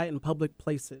to cry in public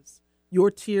places. Your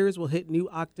tears will hit new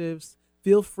octaves.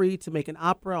 Feel free to make an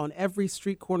opera on every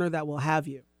street corner that will have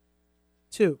you.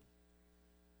 2.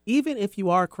 Even if you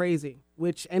are crazy,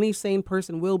 which any sane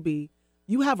person will be,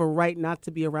 you have a right not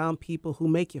to be around people who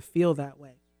make you feel that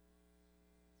way.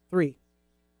 3.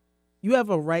 You have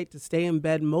a right to stay in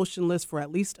bed motionless for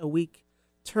at least a week.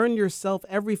 Turn yourself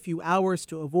every few hours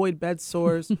to avoid bed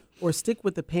sores or stick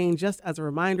with the pain just as a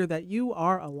reminder that you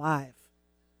are alive.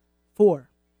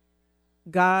 4.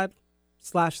 God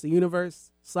 / the universe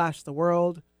 / the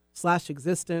world /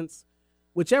 existence,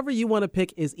 whichever you want to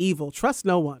pick is evil. Trust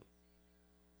no one.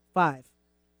 5.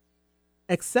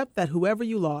 Accept that whoever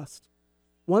you lost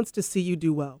wants to see you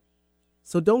do well.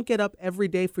 So don't get up every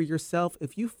day for yourself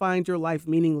if you find your life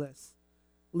meaningless.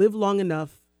 Live long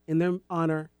enough in their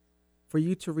honor for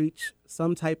you to reach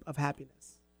some type of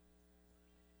happiness.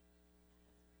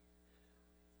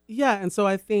 Yeah, and so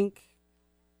I think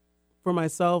for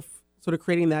myself, sort of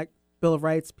creating that Bill of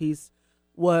Rights piece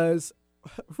was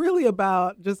really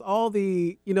about just all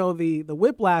the, the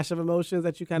whiplash of emotions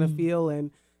that you kind of feel,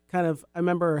 and kind of, I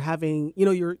remember having,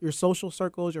 your social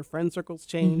circles, your friend circles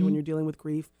change when you're dealing with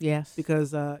grief. Yes.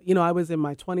 Because, I was in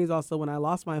my 20s also when I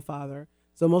lost my father.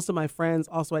 So most of my friends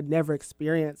also had never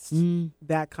experienced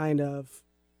that kind of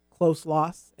close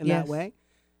loss in that way.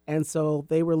 And so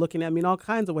they were looking at me in all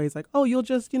kinds of ways, like, oh, you'll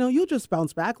just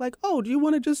bounce back. Like, oh, do you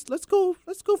want to let's go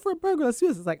for a burger. Let's do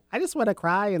this. It's like, I just want to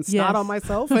cry and snot on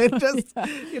myself and just,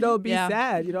 be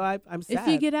sad. I'm sad. If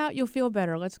you get out, you'll feel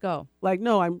better. Let's go. Like,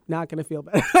 no, I'm not going to feel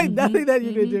better. Like, nothing that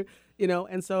you can do,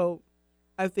 And so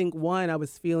I think, one, I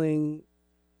was feeling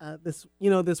this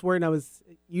word, and I was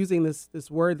using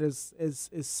this word that is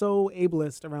so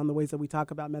ableist around the ways that we talk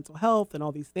about mental health and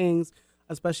all these things,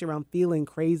 especially around feeling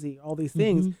crazy, all these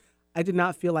things. I did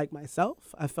not feel like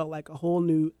myself. I felt like a whole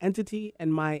new entity,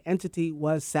 and my entity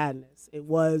was sadness. It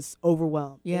was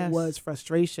overwhelm. Yes. It was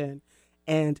frustration.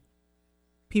 And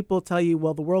people tell you,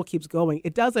 well, the world keeps going.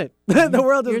 It doesn't. The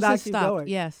world does not keep going.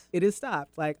 Yes. It is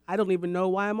stopped. Like, I don't even know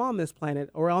why I'm on this planet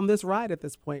or on this ride at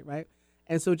this point, right?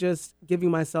 And so just giving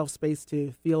myself space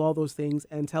to feel all those things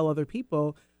and tell other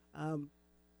people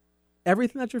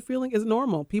everything that you're feeling is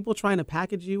normal. People trying to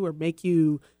package you or make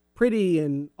you pretty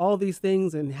and all these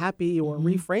things and happy or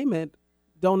reframe it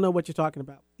don't know what you're talking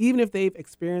about. Even if they've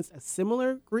experienced a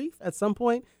similar grief at some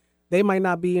point, they might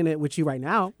not be in it with you right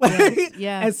now.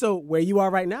 Yes. And so where you are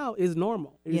right now is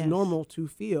normal. It is normal to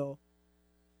feel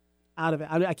out of it.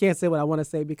 I can't say what I want to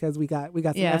say because we got some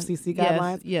FCC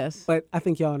guidelines. Yes. But I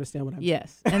think y'all understand what I'm saying.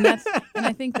 Yes. And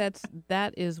I think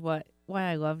that is why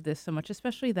I love this so much,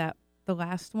 especially that the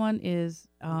last one is,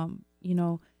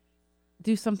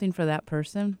 do something for that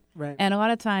person. Right. And a lot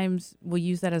of times we'll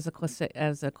use that as a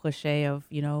cliche of,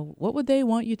 what would they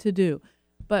want you to do?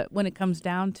 But when it comes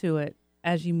down to it,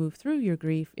 as you move through your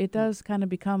grief, it does kind of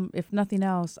become, if nothing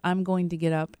else, I'm going to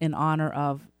get up in honor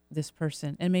of this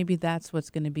person. And maybe that's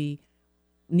what's going to be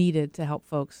needed to help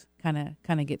folks kind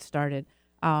of get started.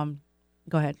 Go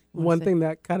ahead. One thing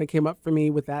that kind of came up for me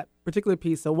with that particular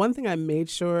piece. So one thing I made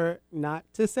sure not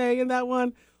to say in that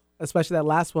one, especially that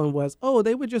last one, was,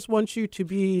 they would just want you to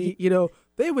be,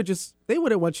 they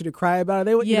wouldn't want you to cry about it.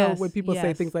 They would, when people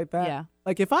say things like that. Yeah.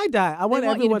 Like if I die, I want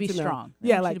everyone you to be know. strong.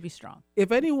 Yeah, want like you to be strong.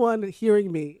 If anyone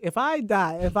hearing me, if I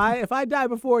die, if I die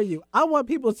before you, I want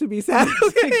people to be sad.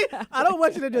 I don't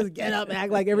want you to just get up and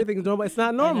act like everything's normal. It's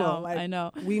not normal. I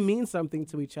know. We mean something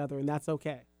to each other, and that's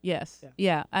okay. Yes.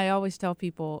 Yeah. I always tell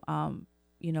people,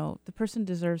 the person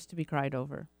deserves to be cried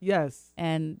over. Yes.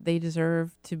 And they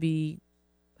deserve to be,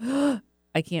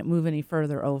 I can't move any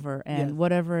further over. And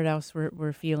whatever else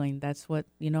we're feeling, that's what,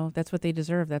 that's what they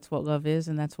deserve. That's what love is.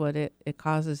 And that's what it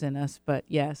causes in us. But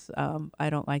yes, I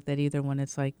don't like that either when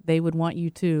it's like they would want you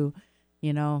to,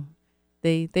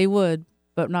 they would,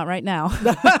 but not right now.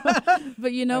 But,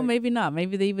 right. Maybe not.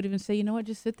 Maybe they would even say, you know what,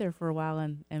 just sit there for a while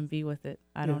and be with it.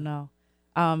 I don't know.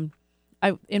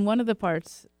 In one of the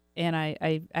parts, and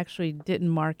I actually didn't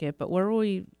mark it, but where were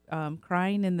we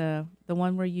crying in the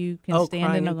one where you can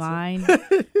stand in a line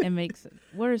and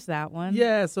where is that one?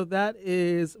 Yeah, so that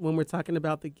is when we're talking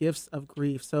about the gifts of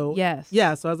grief. So yes.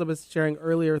 Yeah, so as I was sharing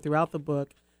earlier throughout the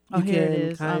book, you here can it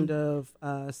is. kind of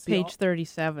see page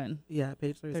 37. Yeah,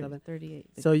 page 37. 38.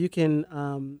 So you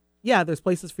can there's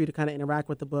places for you to kind of interact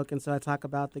with the book, and so I talk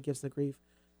about the gifts of grief.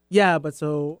 Yeah, but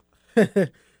so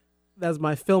that's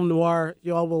my film noir.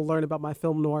 You all will learn about my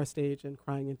film noir stage and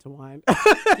crying into wine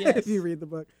if you read the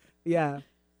book. Yeah.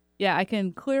 Yeah, I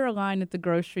can clear a line at the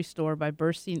grocery store by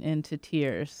bursting into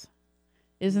tears.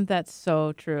 Isn't that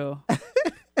so true?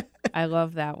 I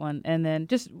love that one. And then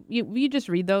you just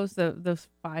read those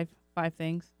five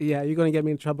things. Yeah, you're going to get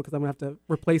me in trouble because I'm going to have to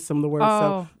replace some of the words.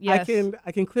 Oh, so yes.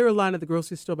 I can clear a line at the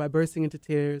grocery store by bursting into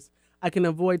tears. I can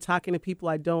avoid talking to people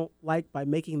I don't like by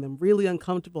making them really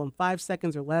uncomfortable in 5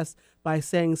 seconds or less by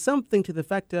saying something to the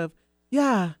effect of,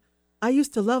 yeah, I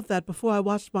used to love that before I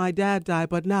watched my dad die,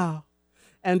 but now.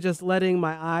 And just letting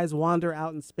my eyes wander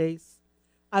out in space.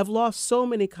 I've lost so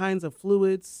many kinds of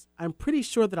fluids. I'm pretty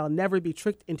sure that I'll never be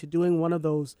tricked into doing one of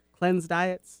those cleanse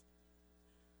diets.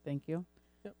 Thank you.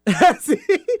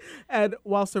 And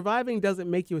while surviving doesn't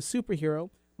make you a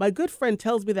superhero, my good friend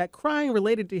tells me that crying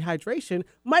related dehydration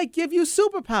might give you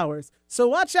superpowers. So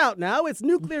watch out now. It's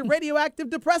nuclear radioactive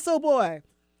depresso boy.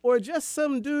 Or just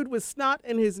some dude with snot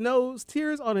in his nose,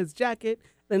 tears on his jacket,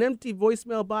 and an empty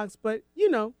voicemail box. But,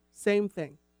 same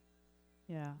thing.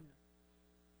 Yeah.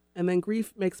 And then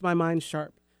grief makes my mind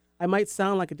sharp. I might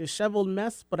sound like a disheveled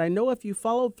mess, but I know if you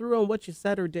followed through on what you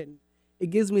said or didn't.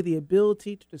 It gives me the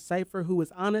ability to decipher who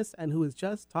is honest and who is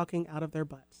just talking out of their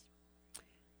butts.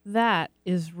 That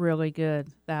is really good,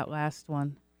 that last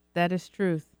one. That is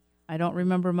truth. I don't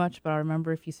remember much, but I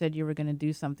remember if you said you were going to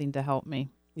do something to help me.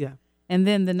 Yeah. And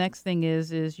then the next thing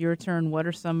is your turn. What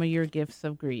are some of your gifts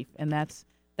of grief? And that's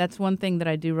one thing that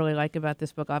I do really like about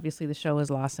this book. Obviously, the show is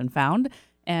Lost and Found,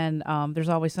 and there's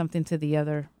always something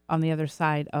on the other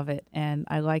side of it. And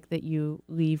I like that you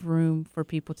leave room for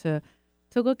people to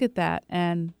look at that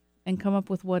and come up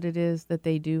with what it is that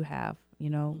they do have.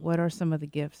 What are some of the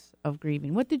gifts of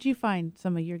grieving? What did you find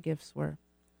some of your gifts were?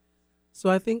 So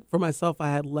I think for myself, I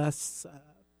had less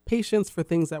patience for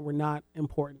things that were not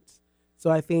important. So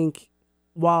I think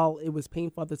while it was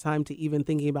painful at the time to even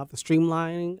thinking about the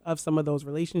streamlining of some of those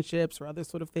relationships or other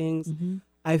sort of things,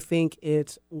 I think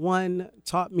it, one,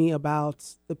 taught me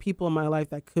about the people in my life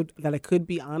that I could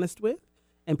be honest with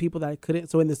and people that I couldn't.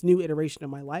 So in this new iteration of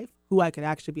my life, who I could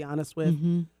actually be honest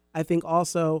with. I think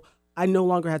also I no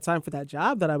longer had time for that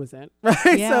job that I was in,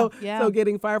 right? Yeah, so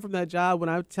getting fired from that job, when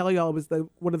I tell y'all it was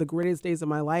one of the greatest days of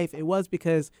my life, it was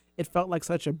because it felt like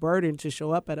such a burden to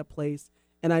show up at a place,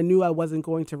 and I knew I wasn't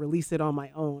going to release it on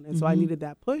my own. And so I needed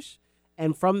that push.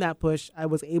 And from that push, I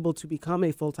was able to become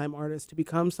a full-time artist, to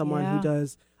become someone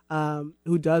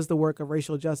who does the work of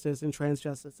racial justice and trans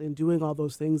justice and doing all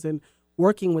those things and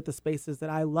working with the spaces that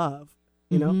I love,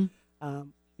 you know?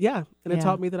 And it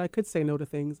taught me that I could say no to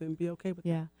things and be okay with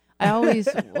that. I always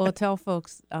will tell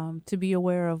folks to be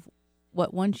aware of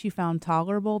what once you found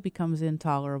tolerable becomes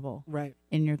intolerable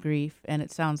in your grief. And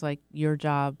it sounds like your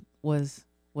job was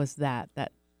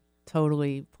that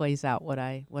totally plays out what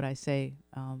I say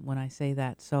when I say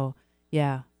that. So,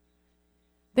 yeah.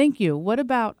 Thank you. What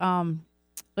about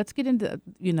let's get into,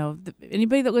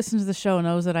 anybody that listens to the show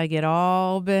knows that I get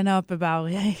all bent up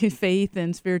about faith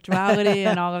and spirituality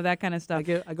and all of that kind of stuff.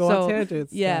 I go on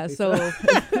tangents. Yeah, so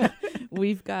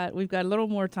we've got a little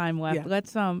more time left. Yeah.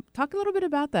 Let's talk a little bit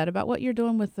about that, about what you're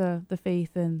doing with the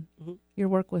faith and your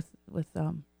work with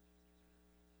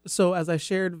So as I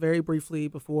shared very briefly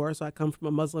before, so I come from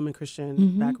a Muslim and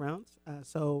Christian background.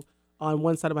 So on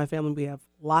one side of my family, we have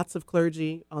lots of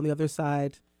clergy. On the other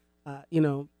side,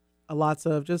 lots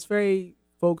of just very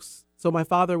folks. So my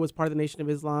father was part of the Nation of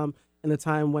Islam in the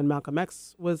time when Malcolm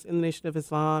X was in the Nation of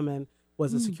Islam and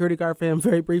was a security guard for him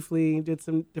very briefly, did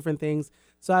some different things.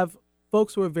 So I have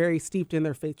folks who are very steeped in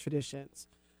their faith traditions.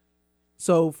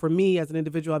 So for me as an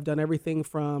individual, I've done everything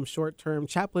from short-term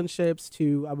chaplainships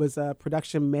to I was a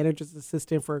production manager's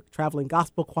assistant for a traveling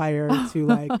gospel choir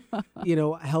to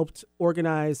helped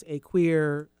organize a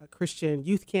queer Christian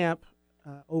youth camp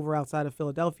over outside of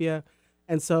Philadelphia.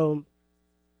 And so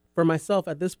for myself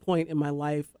at this point in my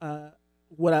life, a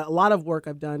lot of work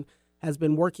I've done has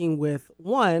been working with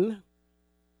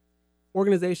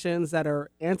organizations that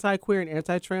are anti-queer and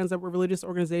anti-trans that were religious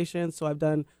organizations. So I've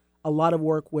done a lot of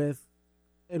work with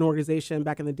an organization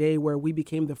back in the day where we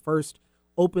became the first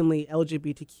openly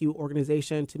LGBTQ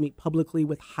organization to meet publicly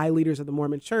with high leaders of the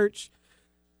Mormon Church,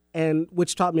 and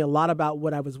which taught me a lot about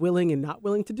what I was willing and not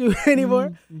willing to do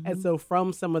anymore. And so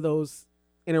from some of those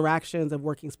interactions of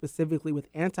working specifically with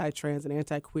anti-trans and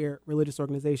anti-queer religious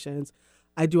organizations,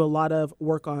 I do a lot of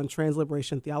work on trans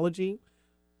liberation theology.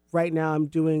 Right now I'm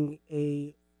doing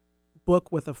a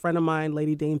book with a friend of mine,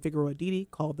 Lady Dame Figueroa Didi,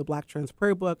 called The Black Trans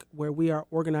Prayer Book, where we are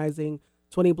organizing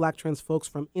 20 Black trans folks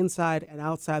from inside and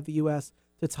outside the U.S.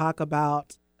 to talk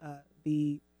about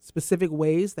the specific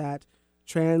ways that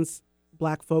trans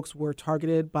Black folks were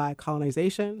targeted by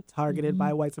colonization, targeted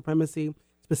by white supremacy,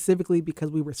 specifically because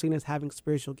we were seen as having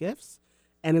spiritual gifts.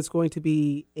 And it's going to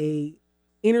be a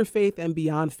interfaith and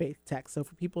beyond faith text. So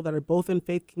for people that are both in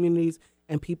faith communities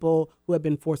and people who have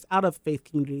been forced out of faith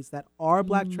communities that are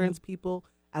Black trans people,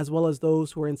 as well as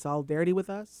those who are in solidarity with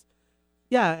us.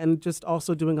 Yeah, and just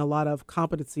also doing a lot of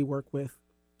competency work with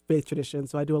faith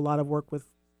traditions. So I do a lot of work with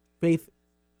faith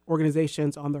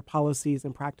organizations on their policies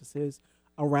and practices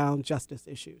around justice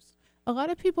issues. A lot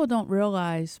of people don't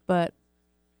realize, but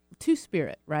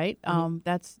two-spirit, right?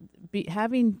 That's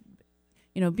being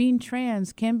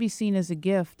trans can be seen as a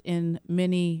gift in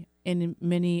many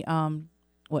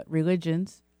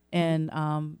religions, and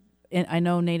I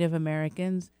know Native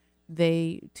Americans,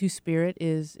 two-spirit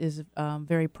is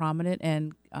very prominent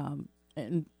and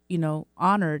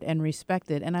honored and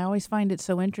respected. And I always find it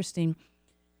so interesting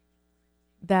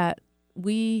that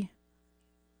we,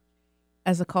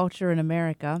 as a culture in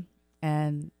America,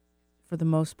 and for the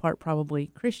most part probably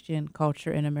Christian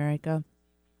culture in America,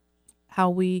 how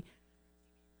we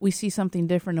see something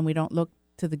different and we don't look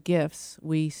to the gifts.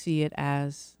 We see it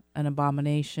as an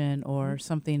abomination or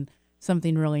something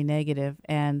really negative.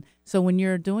 And so when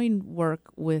you're doing work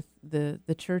with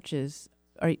the churches,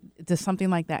 does something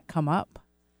like that come up?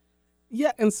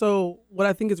 Yeah, and so what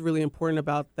I think is really important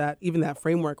about that, even that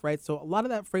framework, right? So a lot of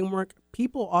that framework,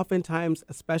 people oftentimes,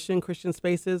 especially in Christian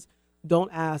spaces, don't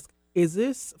ask, is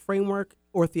this framework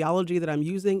or theology that I'm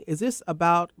using, is this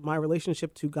about my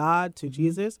relationship to God, to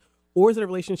Jesus, or is it a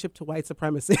relationship to white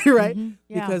supremacy, right?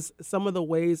 Yeah. Because some of the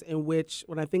ways in which,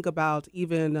 when I think about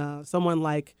even someone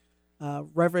like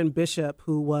Reverend Bishop,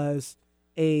 who was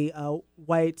a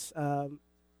white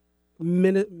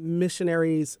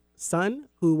missionary's son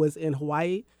who was in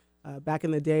Hawaii back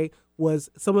in the day, was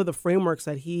some of the frameworks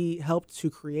that he helped to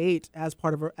create as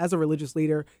part of as a religious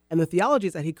leader, and the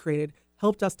theologies that he created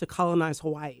helped us to colonize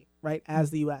Hawaii, right,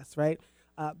 as the U.S., right,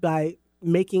 by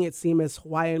making it seem as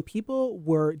Hawaiian people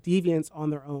were deviants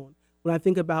on their own. When I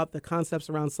think about the concepts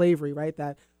around slavery, right,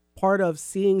 that part of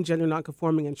seeing gender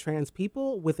nonconforming and trans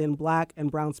people within Black and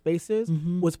brown spaces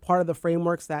was part of the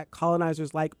frameworks that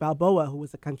colonizers like Balboa, who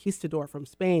was a conquistador from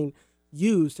Spain,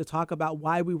 used to talk about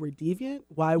why we were deviant,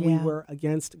 why we were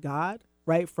against God,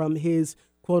 right, from his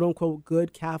quote unquote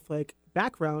good Catholic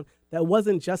background that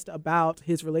wasn't just about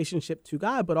his relationship to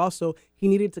God, but also he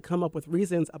needed to come up with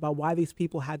reasons about why these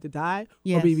people had to die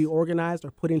or be organized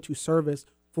or put into service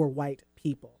for white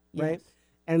people, right? Yes.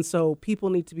 And so people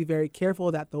need to be very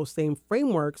careful that those same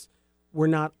frameworks were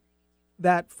not,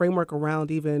 that framework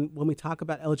around, even when we talk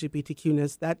about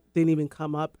LGBTQness, that didn't even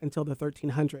come up until the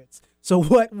 1300s. So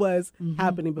what was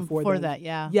happening before then? that,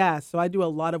 yeah. Yeah, so I do a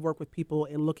lot of work with people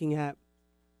in looking at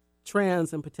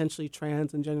trans and potentially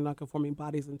trans and gender nonconforming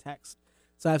bodies in text.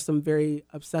 So I have some very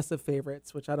obsessive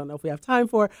favorites, which I don't know if we have time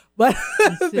for, but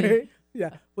yeah.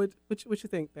 What you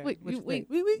think, Ben?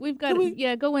 We've got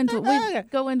go into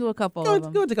go into a couple of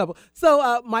them. Go into a couple.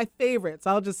 So my favorites,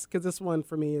 I'll just, because this one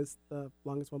for me is the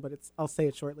longest one, but I'll say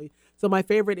it shortly. So my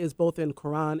favorite is both in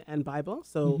Quran and Bible.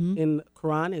 So in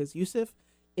Quran is Yusuf,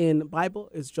 in Bible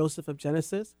is Joseph of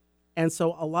Genesis. And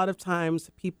so a lot of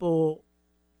times people,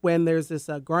 when there's this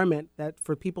garment that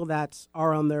for people that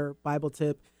are on their Bible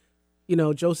tip,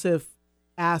 Joseph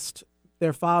asked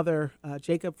their father,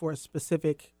 Jacob, for a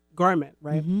specific garment,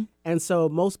 right? And so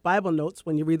most Bible notes,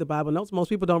 when you read the Bible notes, most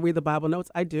people don't read the Bible notes.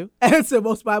 I do. And so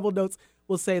most Bible notes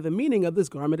will say the meaning of this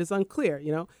garment is unclear,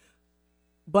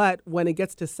 But when it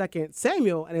gets to 2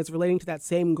 Samuel and it's relating to that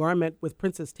same garment with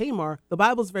Princess Tamar, the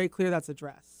Bible's very clear that's a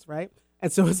dress, right?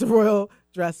 And so it's a royal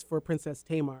dress for Princess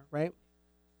Tamar, right?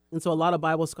 And so a lot of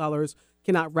Bible scholars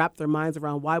cannot wrap their minds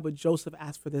around why would Joseph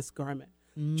ask for this garment.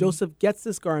 Joseph gets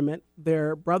this garment.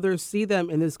 Their brothers see them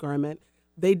in this garment.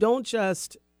 They don't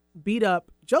just beat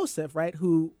up Joseph, right,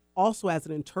 who also as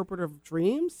an interpreter of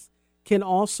dreams can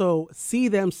also see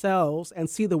themselves and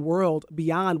see the world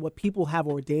beyond what people have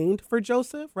ordained for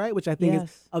Joseph, right, which I think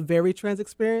is a very trans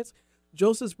experience.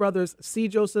 Joseph's brothers see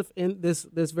Joseph in this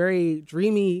very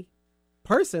dreamy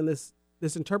person, this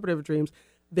interpreter of dreams.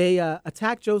 They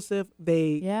attack Joseph.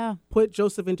 They put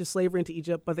Joseph into slavery into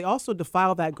Egypt, but they also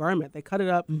defile that garment. They cut it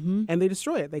up and they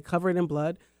destroy it. They cover it in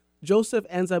blood. Joseph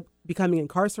ends up becoming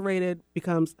incarcerated,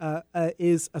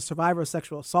 is a survivor of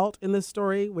sexual assault in this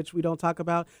story, which we don't talk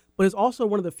about, but is also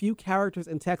one of the few characters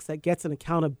in text that gets an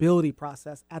accountability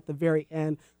process at the very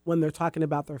end when they're talking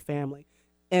about their family.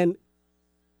 And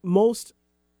most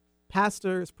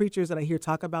pastors, preachers that I hear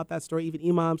talk about that story, even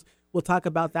imams, will talk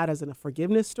about that as a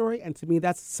forgiveness story. And to me,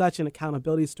 that's such an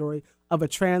accountability story of a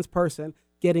trans person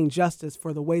getting justice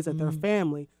for the ways that their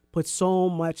family put so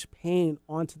much pain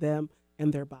onto them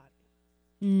and their body.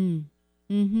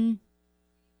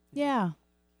 Yeah.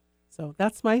 So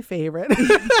that's my favorite.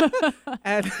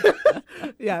 And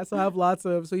so I have lots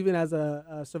of, so even as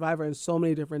a survivor in so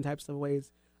many different types of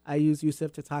ways, I use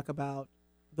Yusuf to talk about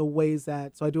the ways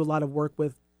that, so I do a lot of work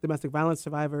with domestic violence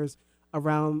survivors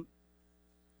around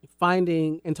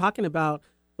finding and talking about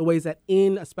the ways that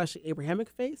in especially Abrahamic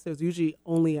faith, there's usually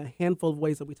only a handful of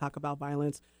ways that we talk about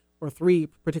violence, or 3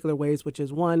 particular ways, which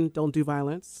is 1, don't do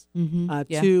violence.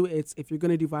 2, it's if you're going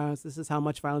to do violence, this is how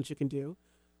much violence you can do.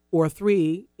 Or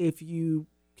 3, if you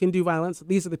can do violence,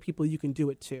 these are the people you can do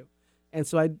it to. And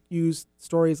so I use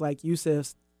stories like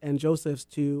Yusuf's and Joseph's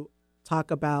to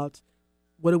talk about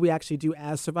what do we actually do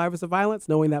as survivors of violence,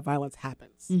 knowing that violence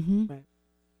happens. Right?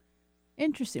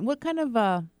 Interesting. What kind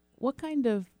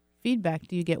of feedback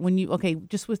do you get when you,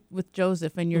 just with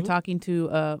Joseph and you're talking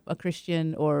to a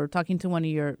Christian or talking to one of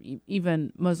your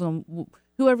even Muslim,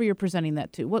 whoever you're presenting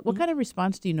that to, what kind of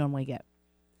response do you normally get?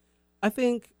 I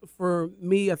think for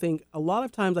me, a lot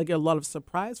of times I get a lot of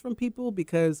surprise from people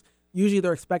because usually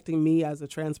they're expecting me as a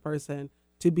trans person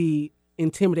to be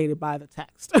intimidated by the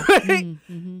text. Right?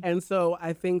 And so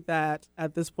I think that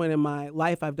at this point in my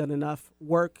life, I've done enough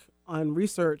work on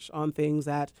research on things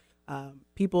that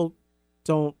people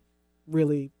don't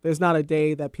really, there's not a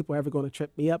day that people are ever going to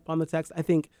trip me up on the text. I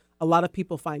think a lot of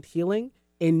people find healing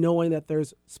in knowing that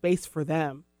there's space for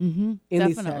them in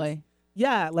these texts.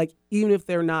 Yeah, like even if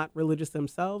they're not religious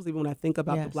themselves, even when I think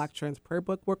about the Black Trans Prayer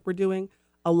Book work we're doing,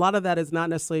 a lot of that is not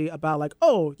necessarily about like,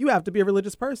 oh, you have to be a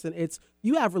religious person. It's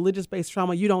you have religious-based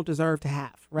trauma you don't deserve to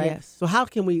have, right? Yes. So how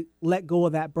can we let go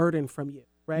of that burden from you,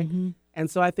 right?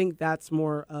 And so I think that's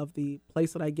more of the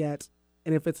place that I get.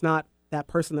 And if it's not that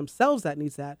person themselves that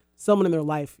needs that, someone in their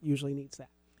life usually needs that.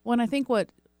 Well, and I think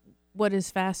what is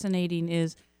fascinating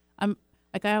is,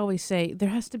 like I always say, there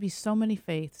has to be so many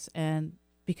faiths, and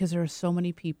because there are so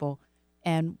many people,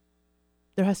 and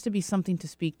there has to be something to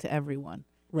speak to everyone.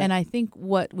 Right. And I think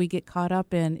what we get caught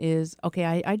up in is,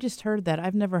 okay, I just heard that.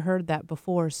 I've never heard that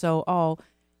before. So,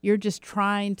 you're just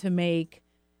trying to make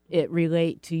it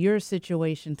relate to your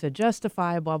situation to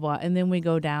justify blah, blah. And then we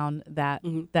go down that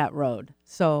road.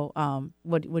 So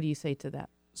what do you say to that?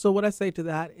 So what I say to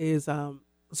that is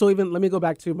So even let me go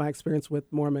back to my experience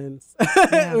with Mormons,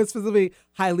 specifically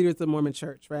high leaders of the Mormon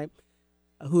Church, right?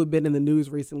 Who have been in the news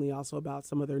recently also about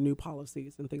some of their new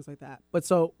policies and things like that. But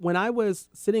so when I was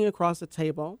sitting across the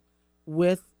table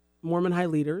with Mormon high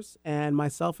leaders and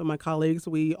myself and my colleagues,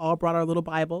 we all brought our little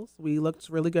Bibles. We looked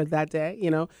really good that day,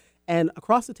 and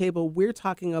across the table, we're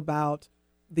talking about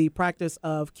the practice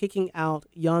of kicking out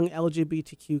young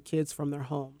LGBTQ kids from their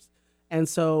homes. And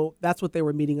so that's what they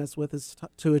were meeting us with, is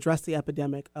to address the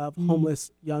epidemic of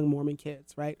homeless young Mormon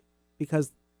kids, right?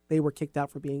 Because they were kicked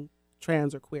out for being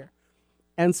trans or queer.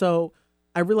 And so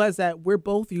I realized that we're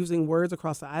both using words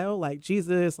across the aisle, like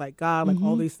Jesus, like God, like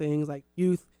all these things, like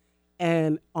youth.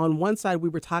 And on one side, we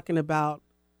were talking about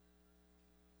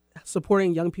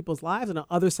supporting young people's lives. And on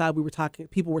the other side,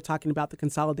 people were talking about the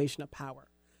consolidation of power.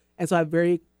 And so I have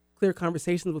very clear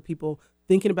conversations with people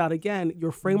thinking about, again,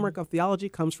 your framework of theology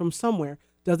comes from somewhere.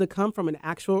 Does it come from an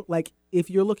actual, like, if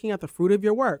you're looking at the fruit of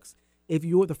your works,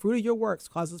 the fruit of your works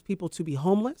causes people to be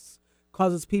homeless,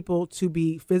 causes people to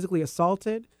be physically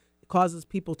assaulted, causes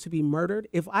people to be murdered.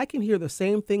 If I can hear the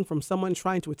same thing from someone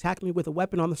trying to attack me with a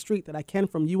weapon on the street that I can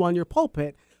from you on your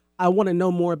pulpit, I want to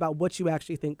know more about what you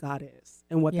actually think God is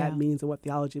and what that means and what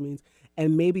theology means.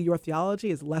 And maybe your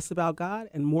theology is less about God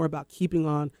and more about keeping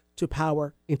on to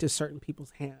power into certain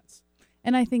people's hands.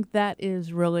 And I think that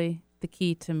is really the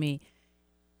key to me,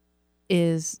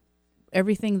 is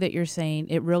everything that you're saying.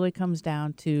 It really comes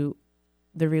down to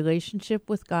the relationship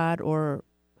with God, or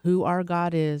who our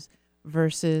God is,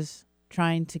 versus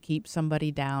trying to keep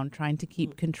somebody down, trying to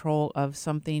keep control of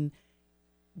something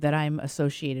that I'm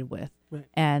associated with. Right.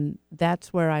 And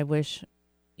that's where I wish,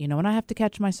 and I have to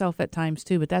catch myself at times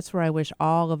too, but that's where I wish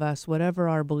all of us, whatever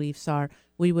our beliefs are,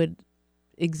 we would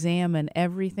examine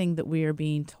everything that we are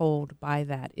being told by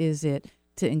that. Is it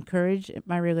to encourage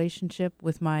my relationship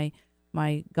with my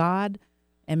God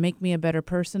and make me a better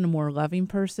person, a more loving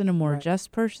person, a more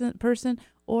just person,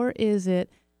 or is it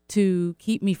to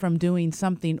keep me from doing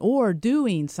something or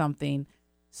doing something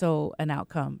so an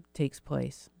outcome takes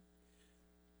place?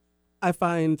 I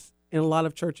find in a lot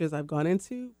of churches I've gone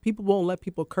into, people won't let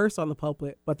people curse on the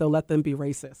pulpit, but they'll let them be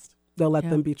racist. They'll let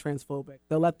them be transphobic.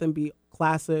 They'll let them be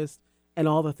classist and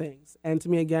all the things. And to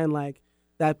me, again, like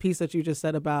that piece that you just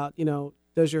said about,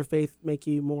 does your faith make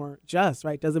you more just,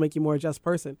 right? Does it make you more a just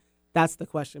person? That's the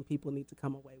question people need to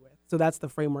come away with. So that's the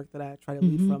framework that I try to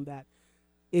lead from that.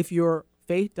 If your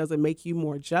faith doesn't make you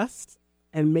more just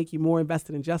and make you more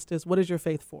invested in justice, what is your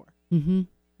faith for?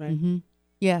 Right?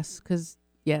 Yes, because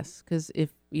if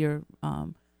you're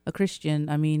a Christian,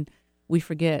 I mean, we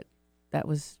forget that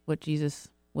was what Jesus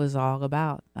was all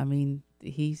about. I mean,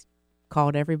 he's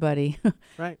called everybody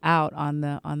out on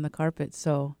the carpet.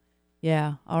 So,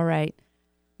 yeah, all right.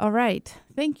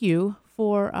 Thank you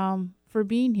for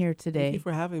being here today. Thank you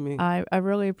for having me. I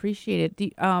really appreciate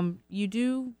it. You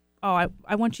do. Oh,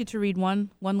 I want you to read one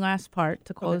last part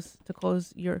to close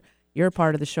your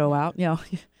part of the show out.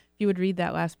 If you would read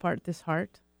that last part. This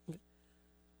heart.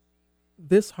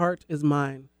 This heart is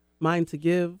mine, mine to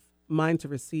give, mine to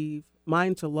receive,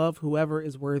 mine to love whoever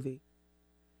is worthy.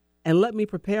 And let me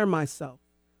prepare myself.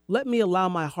 Let me allow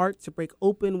my heart to break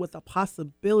open with a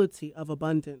possibility of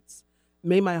abundance.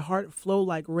 May my heart flow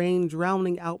like rain,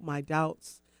 drowning out my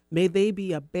doubts. May they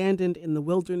be abandoned in the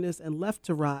wilderness and left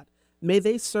to rot. May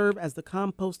they serve as the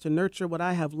compost to nurture what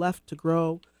I have left to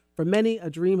grow. For many a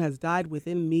dream has died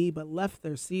within me, but left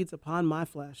their seeds upon my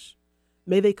flesh.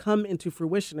 May they come into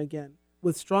fruition again,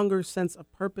 with stronger sense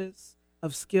of purpose,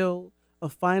 of skill,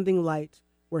 of finding light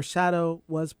where shadow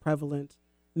was prevalent.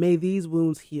 May these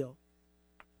wounds heal.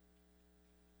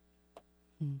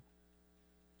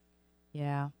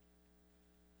 Yeah.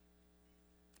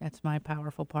 That's my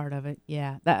powerful part of it.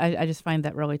 Yeah. I just find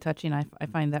that really touching. I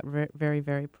find that very,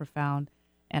 very profound.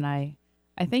 And I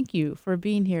thank you for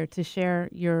being here to share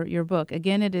your book.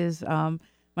 Again, it is,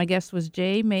 my guest was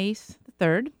J. Mase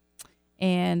III,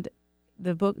 and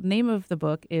the name of the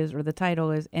book the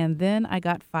title is, And Then I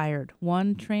Got Fired,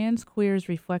 One Trans Queer's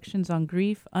Reflections on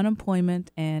Grief,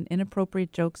 Unemployment, and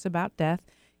Inappropriate Jokes About Death.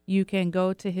 You can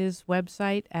go to his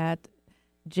website at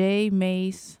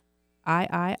jmaseii.com,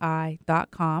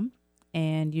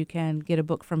 and you can get a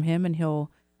book from him, and he'll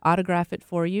autograph it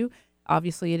for you.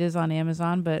 Obviously, it is on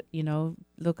Amazon, but,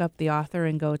 look up the author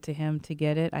and go to him to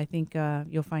get it. I think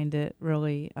you'll find it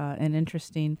really an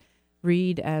interesting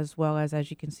read, as well as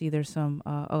you can see, there's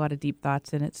a lot of deep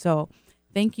thoughts in it. So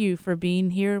thank you for being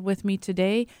here with me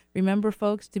today. Remember,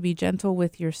 folks, to be gentle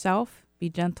with yourself, be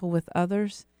gentle with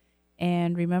others,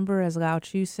 and remember, as Lao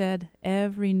Tzu said,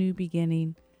 every new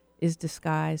beginning is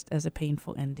disguised as a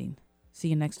painful ending. See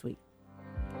you next week.